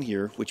directly in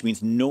here, which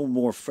means no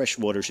more fresh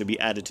water should be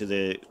added to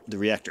the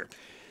reactor.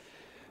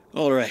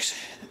 Alright,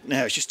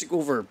 now just to go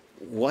over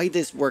why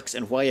this works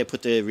and why I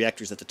put the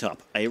reactors at the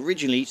top. I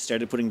originally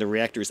started putting the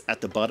reactors at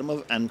the bottom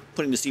of and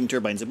putting the steam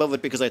turbines above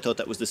it because I thought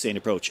that was the sane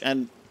approach,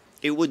 and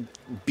it would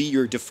be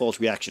your default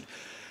reaction.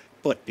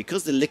 But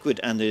because the liquid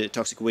and the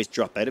toxic waste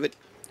drop out of it,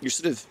 you're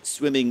sort of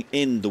swimming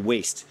in the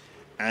waste,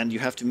 and you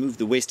have to move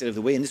the waste out of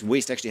the way, and this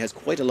waste actually has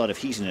quite a lot of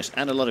heat in it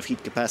and a lot of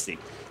heat capacity.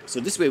 So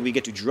this way we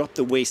get to drop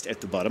the waste at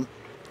the bottom.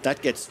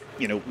 That gets,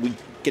 you know, we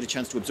get a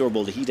chance to absorb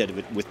all the heat out of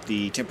it with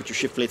the temperature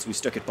shift plates we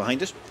stuck it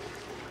behind it.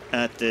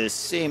 At the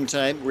same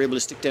time, we're able to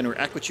stick down our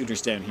aqua tuners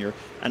down here,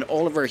 and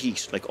all of our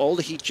heat, like all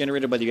the heat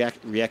generated by the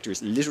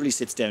reactors, literally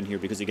sits down here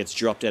because it gets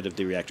dropped out of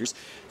the reactors.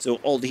 So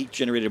all the heat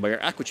generated by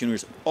our aqua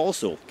tuners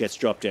also gets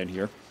dropped down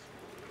here.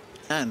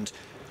 And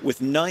with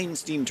 9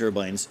 steam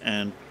turbines,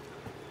 and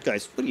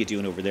guys, what are you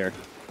doing over there?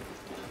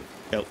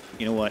 Oh,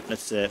 you know what?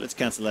 Let's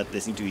cancel that.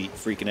 They seem to be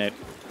freaking out.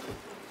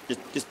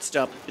 Just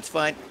stop. It's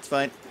fine. It's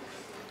fine.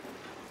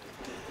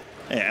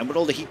 And with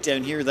all the heat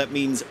down here, that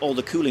means all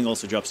the cooling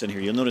also drops down here.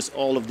 You'll notice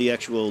all of the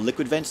actual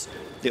liquid vents,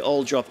 they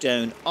all drop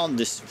down on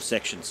this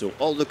section. So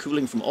all the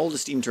cooling from all the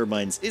steam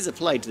turbines is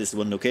applied to this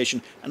one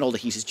location, and all the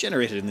heat is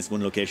generated in this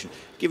one location,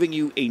 giving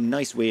you a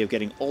nice way of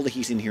getting all the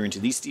heat in here into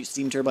these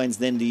steam turbines,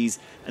 then these,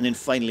 and then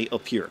finally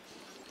up here.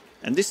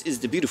 And this is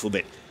the beautiful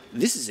bit.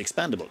 This is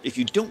expandable. If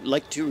you don't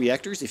like 2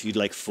 reactors, if you'd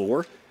like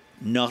 4,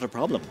 not a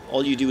problem.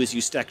 All you do is you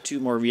stack 2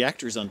 more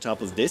reactors on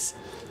top of this,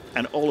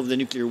 and all of the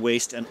nuclear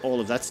waste and all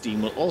of that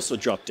steam will also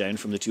drop down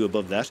from the 2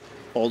 above that,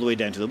 all the way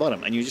down to the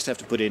bottom. And you just have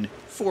to put in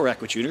 4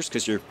 aqua tuners,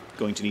 because you're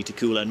going to need to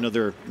cool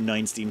another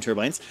 9 steam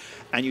turbines,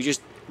 and you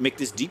just make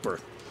this deeper.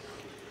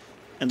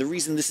 And the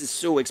reason this is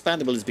so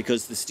expandable is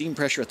because the steam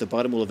pressure at the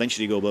bottom will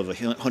eventually go above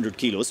 100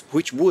 kilos,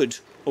 which would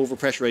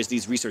overpressurize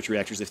these research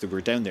reactors if they were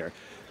down there.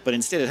 But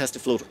instead it has to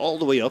float all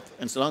the way up,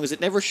 and so long as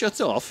it never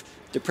shuts off,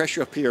 the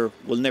pressure up here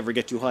will never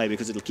get too high,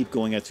 because it'll keep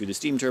going out through the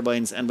steam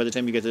turbines, and by the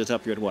time you get to the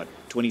top you're at what,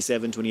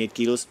 27, 28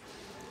 kilos?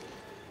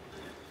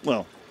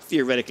 Well,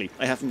 theoretically,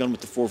 I haven't gone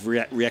with the 4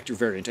 reactor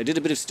variant. I did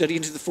a bit of study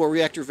into the 4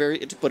 reactor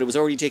variant, but it was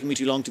already taking me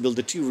too long to build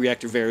the 2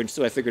 reactor variant,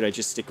 so I figured I'd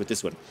just stick with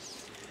this one.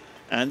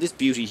 And this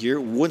beauty here,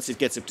 once it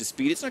gets up to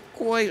speed, it's not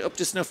quite up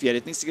to snuff yet.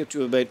 It needs to get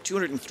to about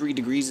 203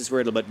 degrees is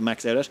where it'll about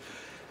max out at.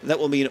 That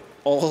will mean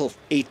all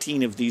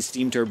 18 of these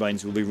steam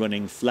turbines will be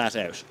running flat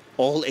out.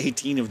 All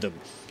 18 of them.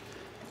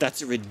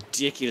 That's a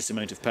ridiculous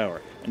amount of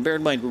power. And bear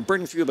in mind, we're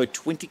burning through about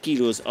 20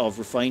 kilos of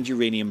refined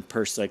uranium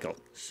per cycle.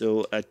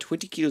 So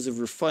 20 kilos of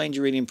refined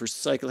uranium per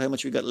cycle, how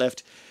much we got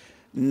left?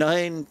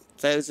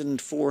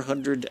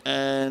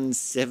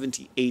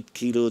 9,478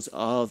 kilos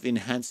of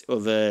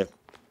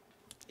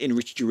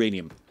enriched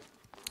uranium.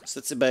 So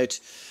that's about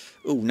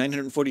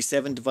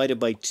 947 divided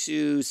by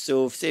 2.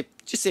 So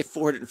just say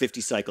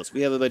 450 cycles.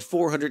 We have about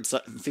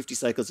 450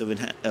 cycles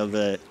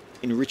of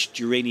enriched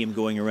uranium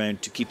going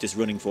around to keep this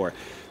running for.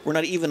 We're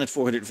not even at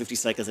 450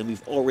 cycles, and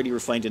we've already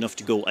refined enough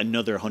to go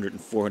another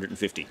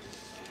 450.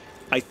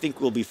 I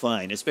think we'll be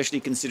fine, especially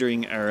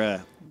considering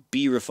our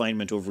B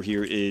refinement over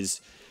here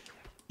is,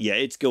 yeah,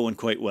 it's going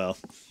quite well.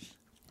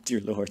 Dear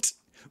Lord.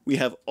 We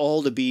have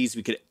all the Bs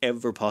we could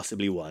ever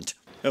possibly want.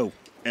 Oh,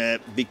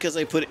 because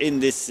I put in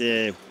this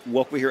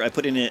walkway here, I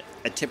put in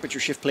a temperature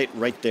shift plate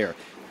right there.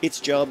 Its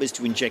job is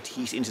to inject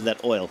heat into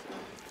that oil.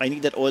 I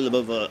need that oil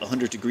above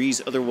 100 degrees,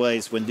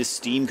 otherwise when this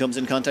steam comes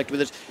in contact with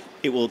it,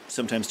 it will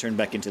sometimes turn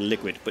back into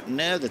liquid. But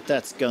now that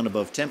that's gone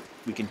above temp,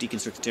 we can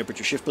deconstruct the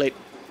temperature shift plate.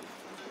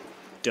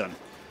 Done.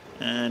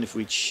 And if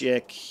we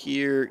check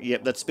here,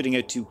 yep, that's spitting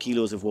out 2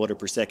 kilos of water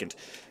per second.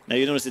 Now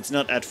you notice it's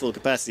not at full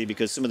capacity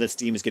because some of that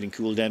steam is getting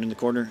cooled down in the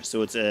corner,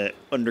 so it's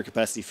under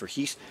capacity for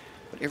heat.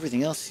 But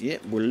everything else, yeah,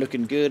 we're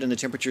looking good, and the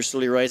temperature's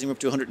slowly rising. We're up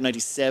to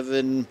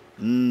 197.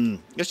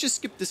 Let's just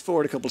skip this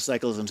forward a couple of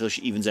cycles until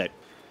she evens out.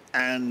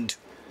 And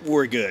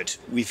we're good.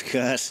 We've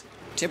got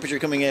temperature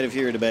coming out of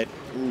here at about,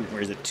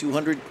 where is it,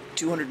 200,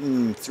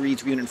 203,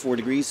 304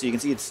 degrees. So you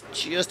can see it's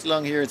just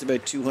along here, it's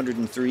about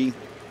 203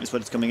 is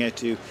what it's coming out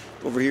to.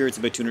 Over here it's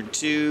about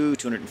 202,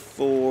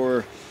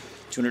 204,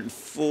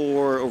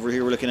 204. Over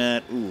here we're looking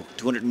at,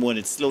 201.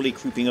 It's slowly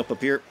creeping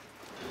up here.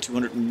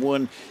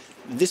 201.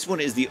 This one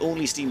is the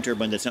only steam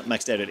turbine that's not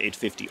maxed out at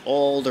 850.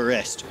 All the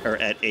rest are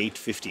at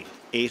 850.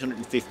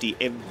 850,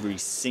 every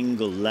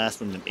single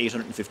last one of them,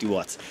 850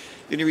 watts.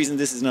 The only reason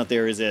this is not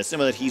there is some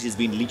of that heat is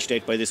being leached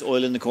out by this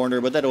oil in the corner,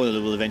 but that oil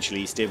will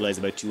eventually stabilize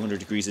about 200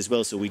 degrees as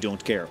well, so we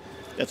don't care.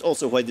 That's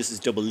also why this is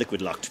double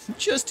liquid locked,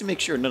 just to make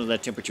sure none of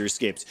that temperature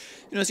escapes.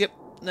 You notice, yep,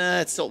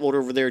 it's salt water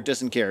over there,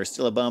 doesn't care.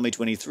 Still a balmy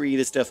 23,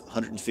 this stuff,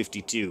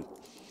 152.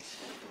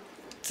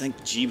 Thank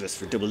Jeebus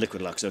for double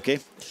liquid locks, okay?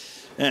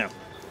 Now,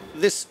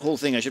 this whole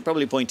thing, I should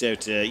probably point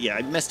out, yeah,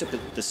 I messed up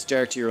at the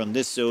start here on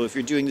this, so if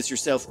you're doing this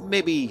yourself,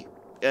 maybe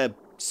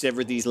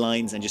sever these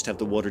lines and just have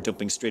the water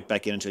dumping straight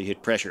back in until you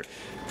hit pressure.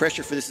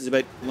 Pressure for this is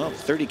about, well,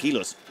 30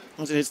 kilos.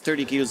 Once it hits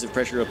 30 kilos of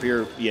pressure up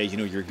here, yeah, you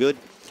know you're good.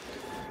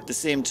 At the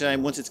same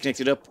time, once it's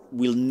connected up,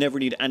 we'll never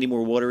need any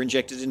more water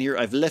injected in here.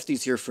 I've left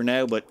these here for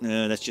now, but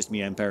that's just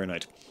me, I'm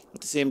paranoid.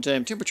 At the same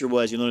time,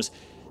 temperature-wise, you'll notice,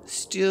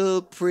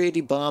 still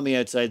pretty balmy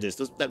outside this.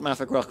 That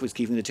mafic rock was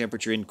keeping the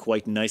temperature in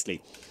quite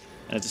nicely.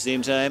 And at the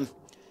same time,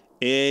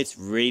 it's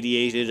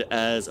radiated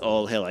as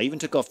all hell. I even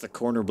took off the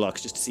corner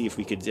blocks just to see if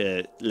we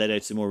could let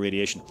out some more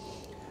radiation.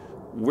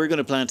 We're going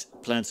to plant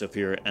plants up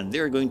here, and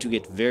they're going to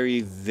get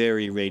very,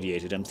 very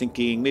radiated. I'm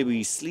thinking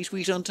maybe sleet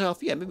wheat on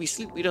top. Yeah, maybe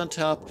sleet wheat on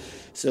top.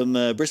 Some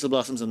bristle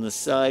blossoms on the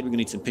side. We're going to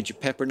need some pinch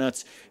of pepper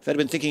nuts. If I'd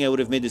been thinking I would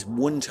have made this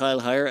 1 tile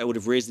higher, I would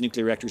have raised the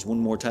nuclear reactors 1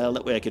 more tile.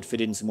 That way I could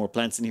fit in some more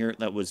plants in here.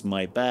 That was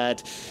my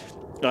bad.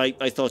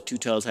 I thought 2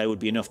 tiles high would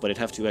be enough, but I'd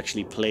have to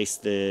actually place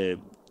the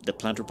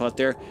planter pot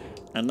there,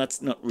 and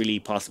that's not really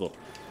possible.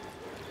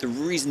 The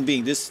reason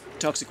being, this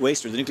toxic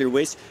waste, or the nuclear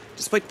waste,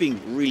 despite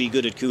being really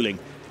good at cooling,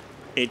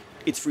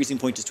 its freezing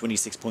point is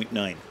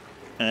 26.9.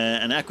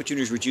 And aqua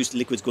tuners reduced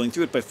liquids going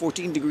through it by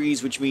 14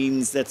 degrees, which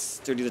means that's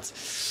 30,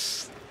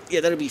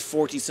 yeah, that'll be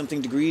 40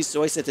 something degrees,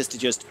 so I set this to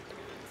just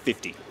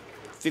 50.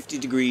 50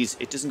 degrees,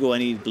 it doesn't go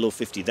any below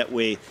 50. That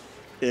way,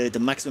 the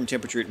maximum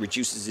temperature it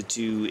reduces it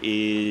to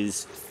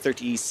is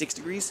 36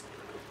 degrees,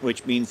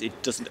 which means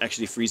it doesn't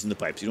actually freeze in the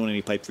pipes. You don't want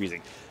any pipe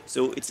freezing.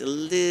 So it's a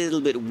little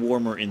bit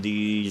warmer in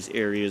these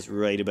areas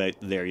right about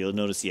there. You'll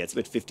notice, yeah, it's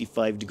about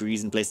 55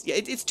 degrees in place. Yeah,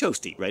 it's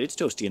toasty, right? It's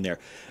toasty in there.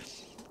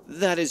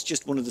 That is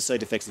just one of the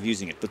side effects of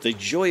using it. But the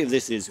joy of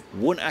this is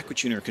 1 aqua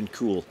tuner can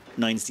cool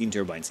 9 steam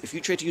turbines. If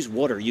you try to use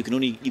water, you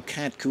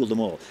can't cool them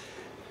all.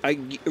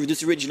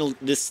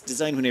 This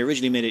design, when I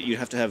originally made it, you'd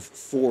have to have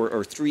 4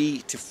 or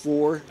 3 to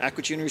 4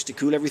 aqua tuners to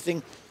cool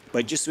everything.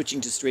 By just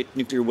switching to straight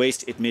nuclear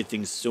waste, it made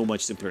things so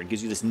much simpler. It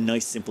gives you this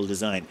nice, simple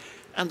design.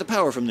 And the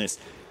power from this,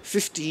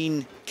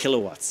 15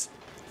 kilowatts.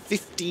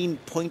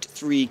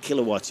 15.3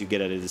 kilowatts you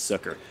get out of this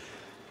sucker.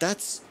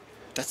 That's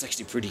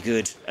actually pretty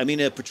good. I mean,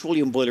 a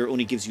petroleum boiler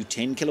only gives you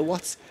 10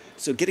 kilowatts,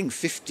 so getting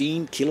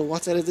 15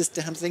 kilowatts out of this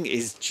damn thing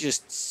is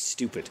just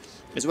stupid.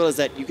 As well as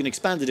that, you can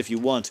expand it if you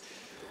want.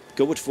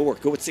 Go with 4,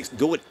 go with 6,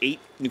 go with 8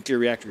 nuclear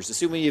reactors.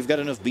 Assuming you've got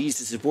enough bees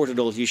to support it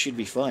all, you should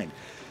be fine.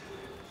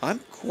 I'm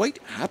quite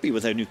happy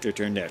with how nuclear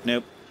turned out.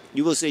 Now,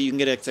 you will say you can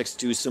get access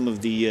to some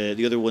of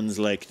the other ones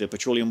like the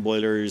petroleum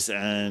boilers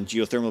and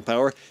geothermal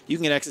power. You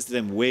can get access to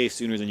them way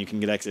sooner than you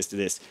can get access to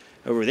this.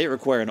 However, they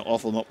require an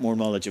awful lot more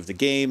knowledge of the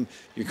game.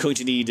 You're going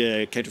to need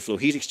counterflow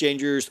heat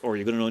exchangers, or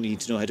you're going to need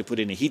to know how to put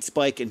in a heat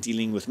spike and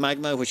dealing with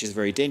magma, which is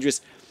very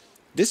dangerous.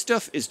 This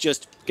stuff is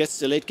just, gets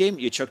to late game,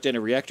 you chuck down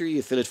a reactor,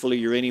 you fill it full of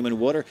uranium and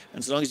water,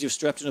 and so long as you've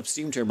strapped enough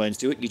steam turbines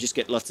to it, you just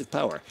get lots of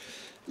power.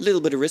 A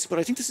little bit of risk, but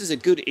I think this is a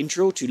good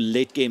intro to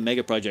late game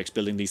mega projects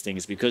building these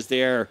things, because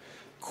they are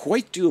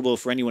quite doable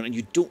for anyone, and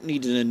you don't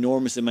need an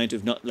enormous amount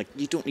of,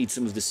 you don't need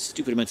some of the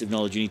stupid amounts of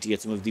knowledge you need to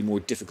get some of the more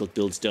difficult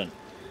builds done.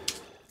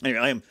 Anyway,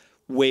 I am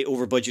way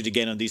over budget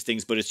again on these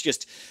things, but it's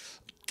just,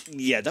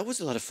 yeah, that was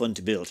a lot of fun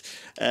to build.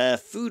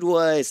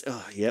 Food-wise,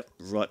 oh, yep,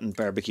 rotten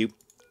barbecue.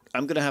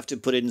 I'm going to have to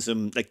put in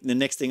some, the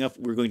next thing up,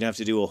 we're going to have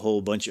to do a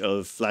whole bunch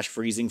of flash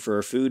freezing for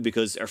our food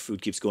because our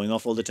food keeps going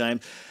off all the time.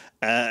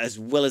 As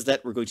well as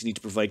that, we're going to need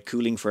to provide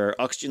cooling for our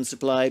oxygen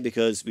supply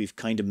because we've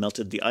kind of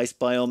melted the ice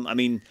biome. I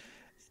mean,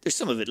 there's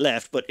some of it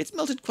left, but it's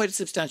melted quite a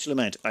substantial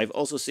amount. I've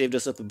also saved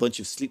us up a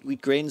bunch of sleet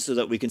wheat grains so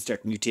that we can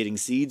start mutating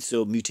seeds.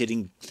 So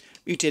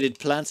mutated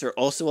plants are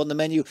also on the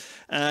menu.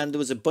 And there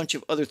was a bunch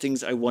of other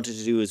things I wanted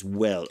to do as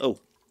well. Oh,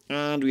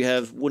 and we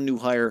have one new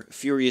hire,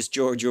 Furious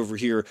George over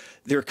here.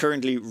 They're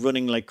currently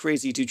running like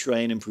crazy to try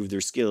and improve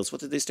their skills. What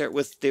did they start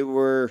with? They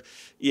were,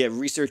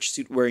 research,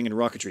 suit wearing, and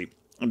rocketry.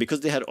 And because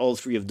they had all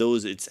 3 of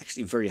those, it's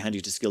actually very handy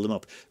to skill them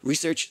up.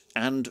 Research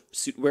and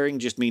suit wearing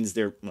just means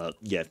they're, well,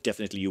 yeah,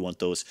 definitely you want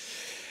those.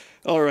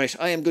 All right,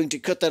 I am going to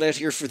cut that out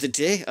here for the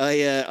day.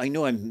 I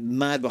know I'm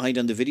mad behind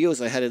on the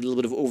videos. I had a little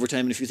bit of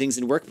overtime and a few things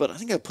in work, but I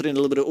think I'll put in a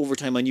little bit of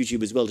overtime on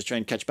YouTube as well to try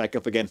and catch back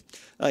up again.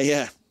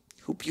 I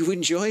hope you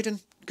enjoyed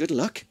and good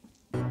luck.